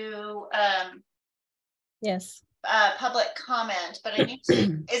to do yes, public comment, but I need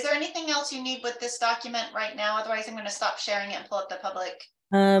to, is there anything else you need with this document right now? Otherwise, I'm going to stop sharing it and pull up the public.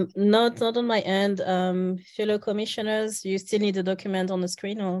 Not on my end. Fellow commissioners, you still need the document on the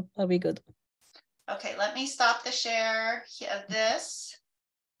screen, or are we good? Okay, let me stop the share of this,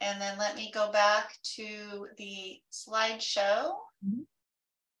 and then let me go back to the slideshow.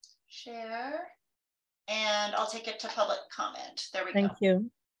 Share. And I'll take it to public comment. There we go. Thank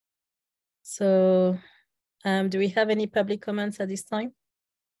you. So Do we have any public comments at this time?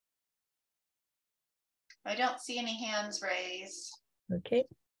 I don't see any hands raised. Okay,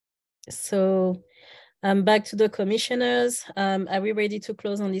 so back to the commissioners. Are we ready to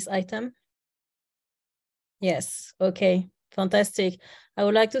close on this item? Yes, okay, fantastic. I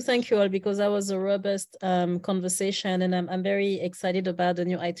would like to thank you all because that was a robust conversation, and I'm very excited about the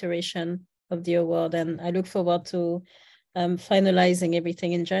new iteration of the award, and I look forward to finalizing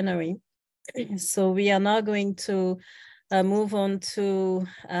everything in January. So we are now going to move on to,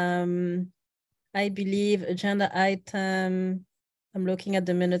 I believe, agenda item. I'm looking at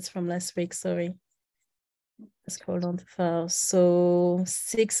the minutes from last week, sorry. Scroll down too far. So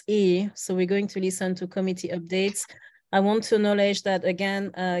 6E, so we're going to listen to committee updates. I want to acknowledge that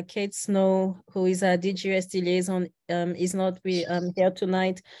again, Kate Snow, who is our DGUSD liaison, is not here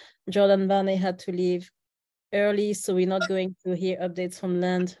tonight. Jordan Barney had to leave early, so we're not going to hear updates from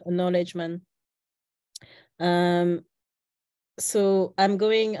land acknowledgement. So I'm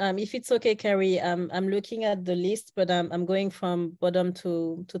going, if it's okay, Carrie, I'm looking at the list, but I'm going from bottom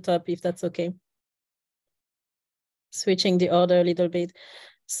to top, if that's okay. Switching the order a little bit.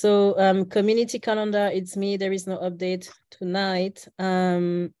 So community calendar, it's me, there is no update tonight.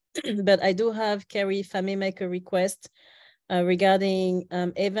 But I do have, Carrie, if I may make a request regarding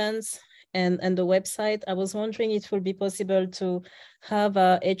events and the website. I was wondering if it would be possible to have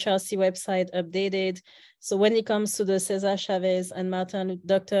our HRC website updated. So when it comes to the Cesar Chavez and Martin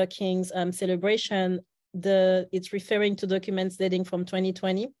Luther King's celebration, it's referring to documents dating from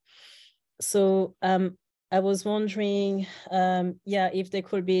 2020. So I was wondering, if there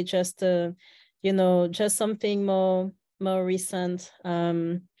could be just, just something more recent.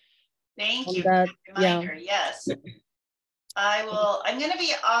 Thank you for the reminder. Yes. I'm going to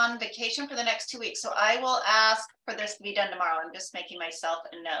be on vacation for the next 2 weeks, so I will ask for this to be done tomorrow. I'm just making myself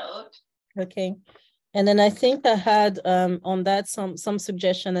a note. Okay. And then I think I had on that some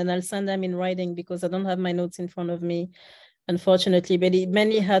suggestion, and I'll send them in writing because I don't have my notes in front of me, unfortunately, but it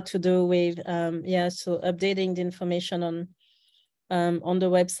mainly had to do with, so updating the information on the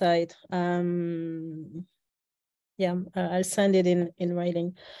website. I'll send it in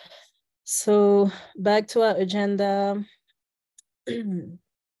writing. So back to our agenda.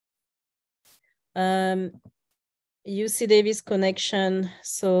 UC Davis Connection.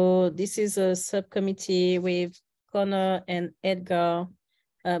 So this is a subcommittee with Connor and Edgar.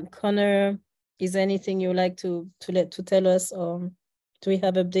 Connor, is there anything you'd like to tell us, or do we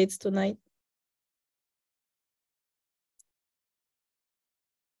have updates tonight?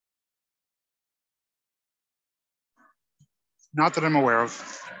 Not that I'm aware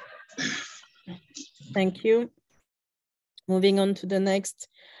of. Thank you. Moving on to the next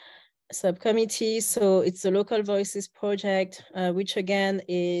subcommittee. So it's the Local Voices Project, which again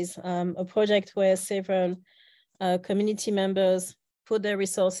is a project where several community members put their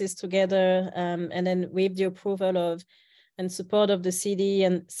resources together, and then with the approval of and support of the city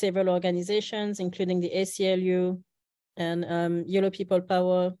and several organizations, including the ACLU and Yellow People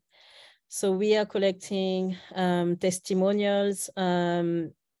Power. So we are collecting testimonials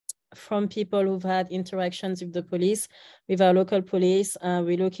from people who've had interactions with the police, with our local police.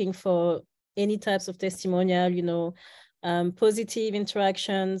 We're looking for any types of testimonial, positive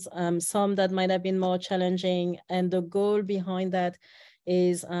interactions, some that might have been more challenging. And the goal behind that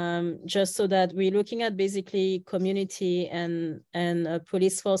is just so that we're looking at basically community and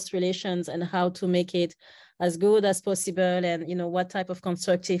police force relations and how to make it as good as possible, and what type of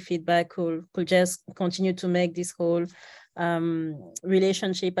constructive feedback could just continue to make this whole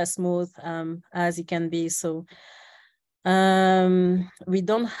relationship as smooth as it can be. So we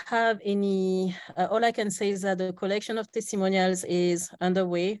don't have any, all I can say is that the collection of testimonials is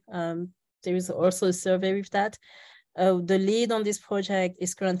underway. There is also a survey with that. The lead on this project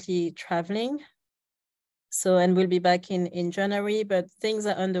is currently traveling, and we'll be back in January, but things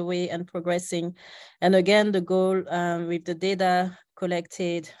are underway and progressing. And again, the goal with the data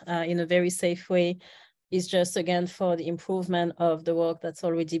collected in a very safe way is just, again, for the improvement of the work that's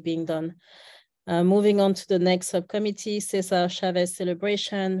already being done. Moving on to the next subcommittee, Cesar Chavez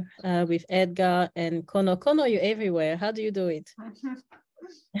celebration with Edgar and Connor. Connor, you're everywhere. How do you do it?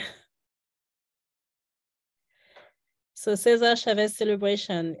 So Cesar Chavez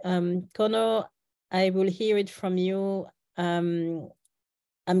celebration. Connor, I will hear it from you.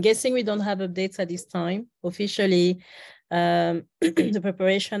 I'm guessing we don't have updates at this time. Officially, the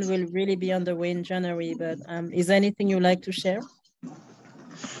preparation will really be underway in January, but is there anything you'd like to share?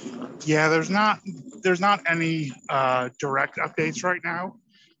 Yeah, there's not any direct updates right now.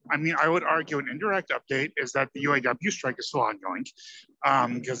 I mean, I would argue an indirect update is that the UAW strike is still ongoing,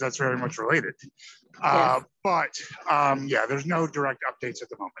 because that's very much related. Yes. But yeah, there's no direct updates at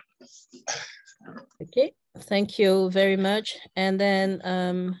the moment. Okay, thank you very much. And then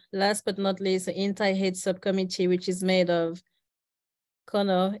last but not least, the anti-hate subcommittee, which is made of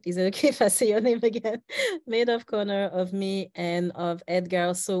Connor, is it okay if I say your name again? Made of Connor, of me, and of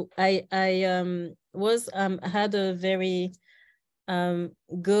Edgar. So I had a very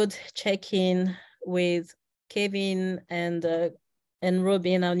good check-in with Kevin and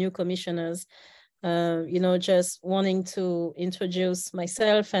Robin, our new commissioners. You know, just wanting to introduce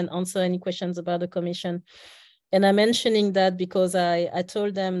myself and answer any questions about the commission. And I'm mentioning that because I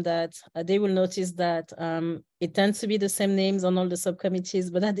told them that they will notice that it tends to be the same names on all the subcommittees,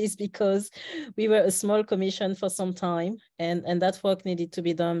 but that is because we were a small commission for some time, and that work needed to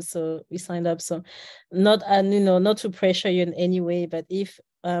be done. So we signed up. So not, you know, not to pressure you in any way, but if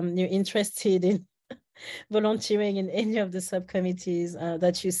you're interested in volunteering in any of the subcommittees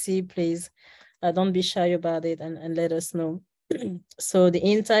that you see, please don't be shy about it and let us know. So the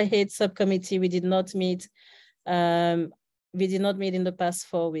anti-hate subcommittee, we did not meet in the past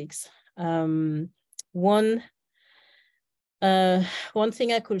 4 weeks. One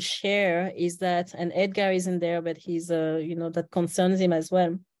thing I could share is that, and Edgar isn't there, but he's you know, that concerns him as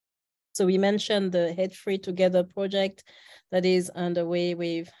well. So we mentioned the Hate Free Together project that is underway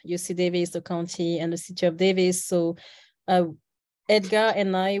with UC Davis, the county, and the city of Davis. So Edgar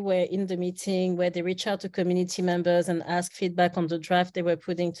and I were in the meeting where they reach out to community members and ask feedback on the draft they were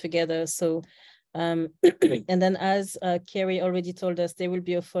putting together. So and then, as Kerry already told us, there will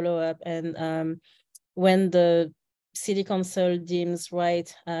be a follow-up, and when the city council deems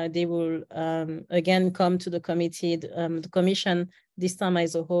right, they will again come to the committee, the commission, this time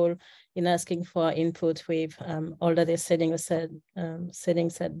as a whole, in asking for input with all that they're setting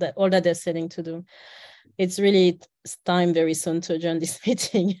all that they're setting to do. It's really time very soon to adjourn this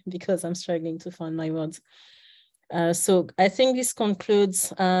meeting because I'm struggling to find my words. So I think this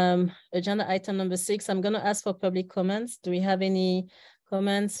concludes agenda item number 6. I'm going to ask for public comments. Do we have any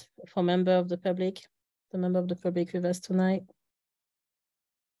comments for member of the public? The member of the public with us tonight?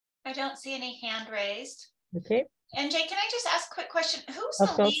 I don't see any hand raised. Okay. And Jay, can I just ask a quick question? Who's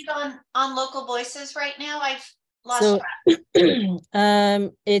the lead on Local Voices right now? I've lost track.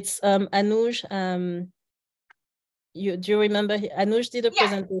 It's Anuj. Do you remember? Anuj did a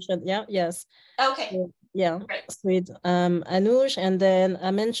presentation. Yeah. Yes. Okay. So, yeah. With Anuj, and then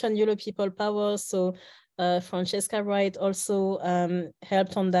I mentioned Yellow People Power. So Francesca Wright also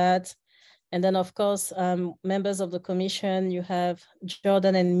helped on that. And then, of course, members of the commission, you have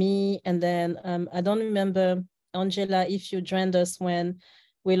Jordan and me. And then I don't remember, Angela, if you joined us when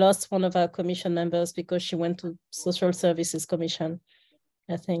we lost one of our commission members because she went to Social Services Commission,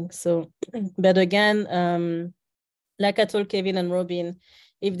 I think. So, but again, like I told Kevin and Robin,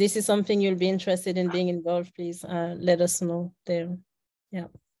 if this is something you'll be interested in being involved, please let us know there. Yeah.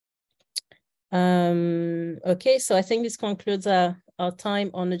 Okay, so I think this concludes our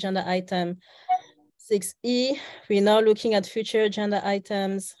time on agenda item 6E. We're now looking at future agenda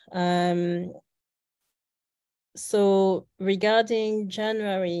items. So regarding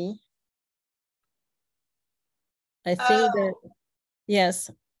January, I think that,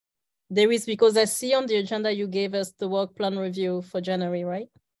 yes, there is, because I see on the agenda you gave us the work plan review for January, right?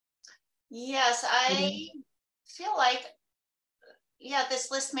 Yes, I feel like, yeah,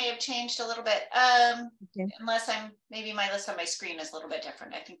 this list may have changed a little bit. Unless maybe my list on my screen is a little bit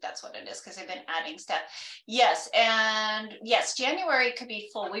different. I think that's what it is because I've been adding stuff. Yes, and yes, January could be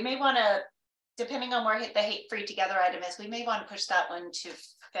full. We may want to, depending on where the Hate Free Together item is, we may want to push that one to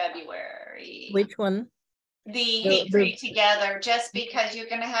February. Which one? The Hate Free Together, just because you're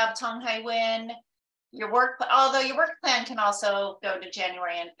going to have Tong Hai Win, your work, although your work plan can also go to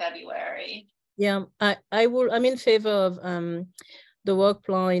January and February. Yeah, I'm in favor of the work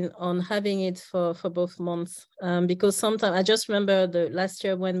plan on having it for both months, because sometimes I just remember the last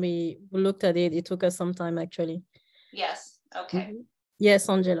year when we looked at it, it took us some time actually. Yes. Okay. Mm-hmm. Yes,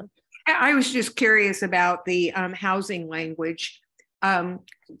 Angela. I was just curious about the housing language.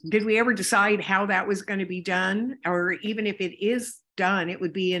 Did we ever decide how that was going to be done? Or even if it is done, it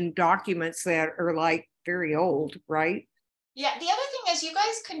would be in documents that are like very old, right? Yeah, the other thing is you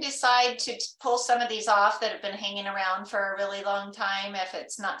guys can decide to pull some of these off that have been hanging around for a really long time. If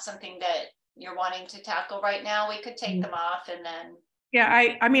it's not something that you're wanting to tackle right now, we could take them off and then.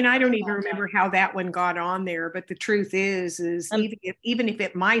 Yeah, I mean, I don't even remember how that one got on there, but the truth is even if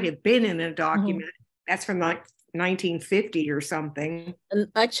it might have been in a document, that's from like 1950 or something. And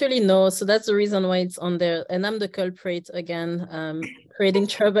actually, no. So that's the reason why it's on there. And I'm the culprit again, creating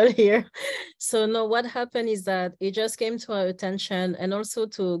trouble here. So no, what happened is that it just came to our attention, and also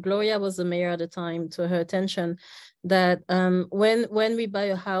to Gloria was the mayor at the time, to her attention, that when we buy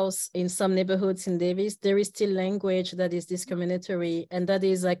a house in some neighborhoods in Davis, there is still language that is discriminatory, and that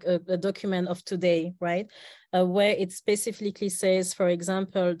is like a document of today, right? Where it specifically says, for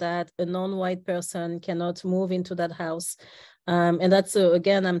example, that a non-white person cannot move into that house. And that's,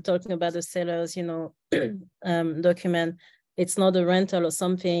 again, I'm talking about the seller's, document. It's not a rental or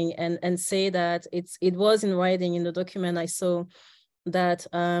something, and say that it was in writing in the document I saw that,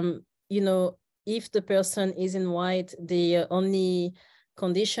 if the person isn't white, the only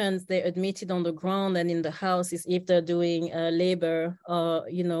conditions they admitted on the ground and in the house is if they're doing labor or,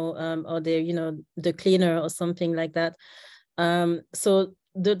 or they're, the cleaner or something like that. So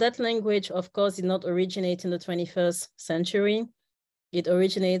that language, of course, did not originate in the 21st century. It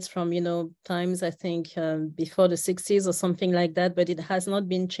originates from, times, I think, before the 60s or something like that, but it has not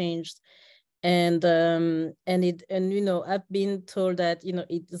been changed. And I've been told that,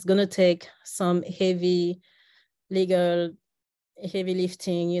 it's going to take some heavy lifting,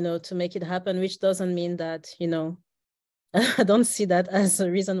 to make it happen, which doesn't mean that, I don't see that as a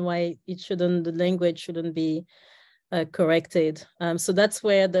reason why the language shouldn't be corrected. So that's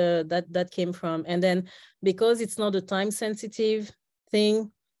where that came from. And then because it's not a time sensitive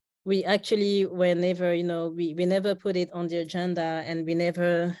thing, we actually were never, we never put it on the agenda, and we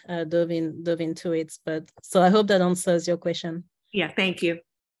never dove into it. But so I hope that answers your question. Yeah, thank you.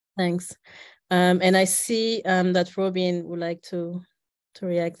 Thanks. And I see that Robin would like to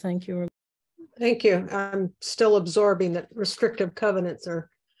react. Thank you, Robin. Thank you. I'm still absorbing that restrictive covenants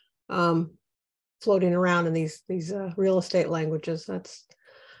are floating around in these real estate languages. That's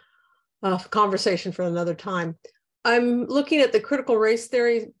a conversation for another time. I'm looking at the critical race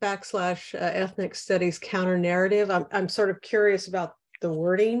theory / ethnic studies counter narrative. I'm sort of curious about the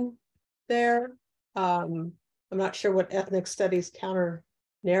wording there. I'm not sure what ethnic studies counter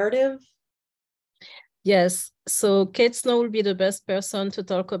narrative. Yes, so Kate Snow will be the best person to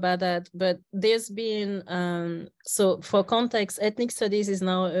talk about that, but there's been, so for context, ethnic studies is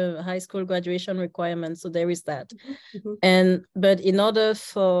now a high school graduation requirement, so there is that. Mm-hmm. But in order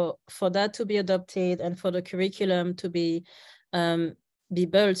for that to be adopted and for the curriculum to be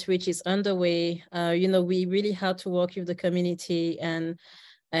built, which is underway, we really had to work with the community and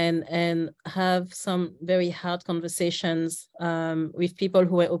have some very hard conversations with people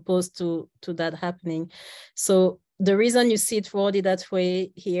who were opposed to that happening. So the reason you see it worded that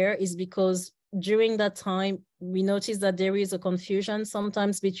way here is because during that time, we noticed that there is a confusion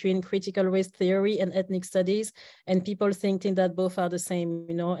sometimes between critical race theory and ethnic studies, and people thinking that both are the same,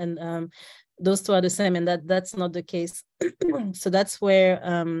 and those two are the same, and that's not the case. So that's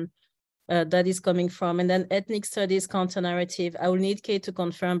where that is coming from. And then ethnic studies counter-narrative, I will need Kate to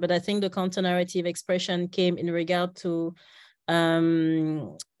confirm, but I think the counter-narrative expression came in regard to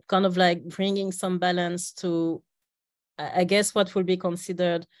kind of like bringing some balance to, I guess, what will be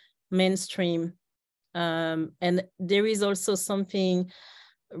considered mainstream. And there is also something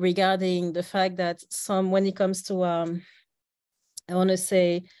regarding the fact that when it comes to, I want to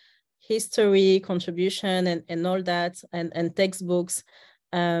say, history, contribution, and all that, and textbooks,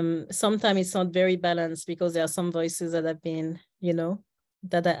 sometimes it's not very balanced because there are some voices that have been,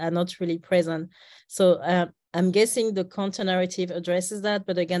 that are not really present. So I'm guessing the counter narrative addresses that,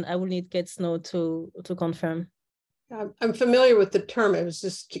 but again, I will need Kate Snow to confirm. I'm familiar with the term. It was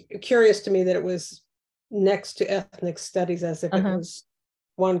just curious to me that it was next to ethnic studies as if it was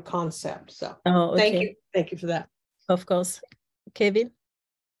one concept. So okay. Thank you for that. Of course. Kevin?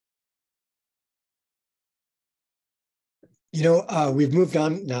 We've moved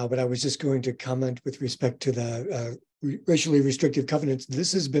on now, but I was just going to comment with respect to the racially restrictive covenants.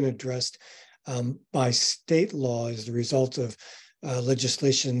 This has been addressed by state law as the result of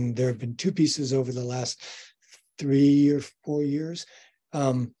legislation. There have been two pieces over the last 3 or 4 years.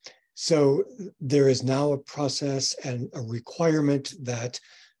 So there is now a process and a requirement that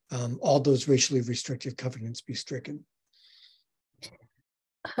all those racially restrictive covenants be stricken.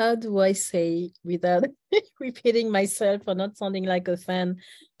 How do I say without repeating myself or not sounding like a fan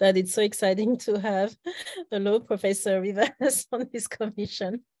that it's so exciting to have a law professor with us on this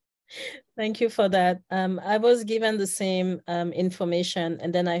commission? Thank you for that. I was given the same information,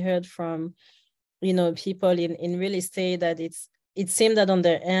 and then I heard from, people in real estate that it seemed that on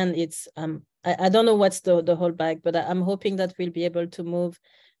their end, it's, I don't know what's the holdback, but I'm hoping that we'll be able to move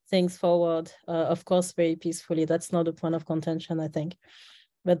things forward, of course, very peacefully. That's not a point of contention, I think.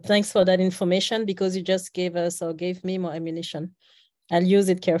 But thanks for that information, because you just gave us or gave me more ammunition. I'll use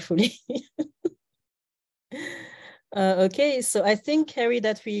it carefully. Okay, so I think, Carrie,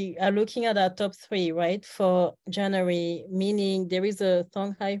 that we are looking at our top 3, right, for January, meaning there is a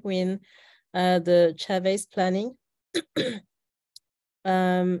Thong Hai Huynh, the Chavez planning.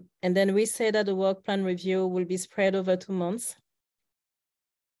 And then we say that the work plan review will be spread over 2 months.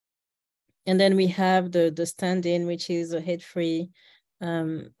 And then we have the stand-in, which is a hate-free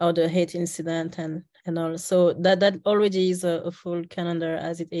or the hate incident and all. So that already is a full calendar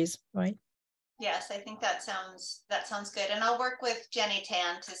as it is, right? Yes, I think that sounds good. And I'll work with Jenny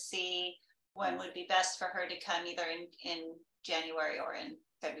Tan to see when would be best for her to come, either in January or in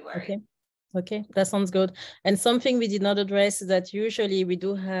February. Okay, that sounds good. And something we did not address is that usually we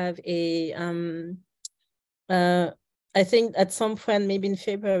do have a I think at some point, maybe in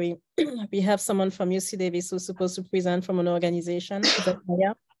February, we have someone from UC Davis who's supposed to present from an organization. Is that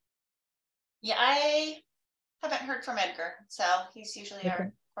Maya? Yeah, I haven't heard from Edgar, so he's usually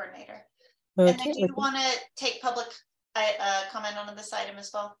our coordinator. Okay, and then do you want to take public comment on this item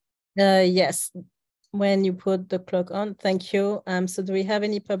as well? Yes, when you put the clock on. Thank you. So do we have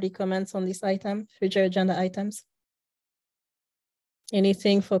any public comments on this item, future agenda items?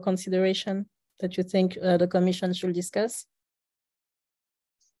 Anything for consideration that you think the commission should discuss?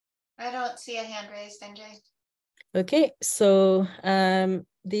 I don't see a hand raised, NJ. Okay, so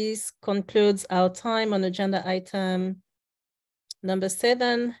this concludes our time on agenda item number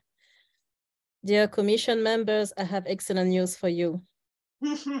 7. Dear commission members, I have excellent news for you.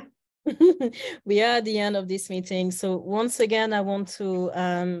 We are at the end of this meeting. So once again, I want to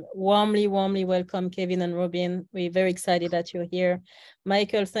warmly welcome Kevin and Robin. We're very excited that you're here.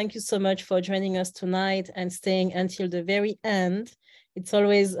 Michael, thank you so much for joining us tonight and staying until the very end. It's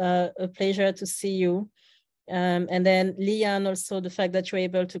always a pleasure to see you. And then Leanne, also the fact that you're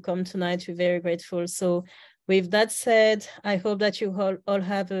able to come tonight, we're very grateful. So with that said, I hope that you all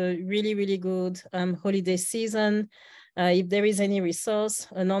have a really good holiday season. If there is any resource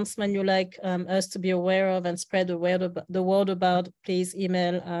announcement you like us to be aware of and spread the word about, please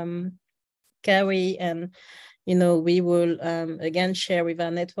email Carrie, and we will again share with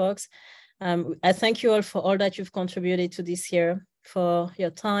our networks. I thank you all for all that you've contributed to this year, for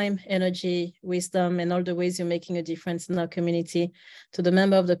your time, energy, wisdom, and all the ways you're making a difference in our community. To the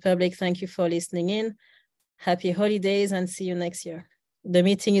member of the public, thank you for listening in. Happy holidays and see you next year. The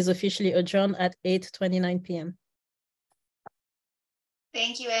meeting is officially adjourned at 8:29 p.m.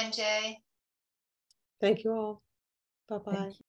 Thank you, NJ. Thank you all. Bye-bye.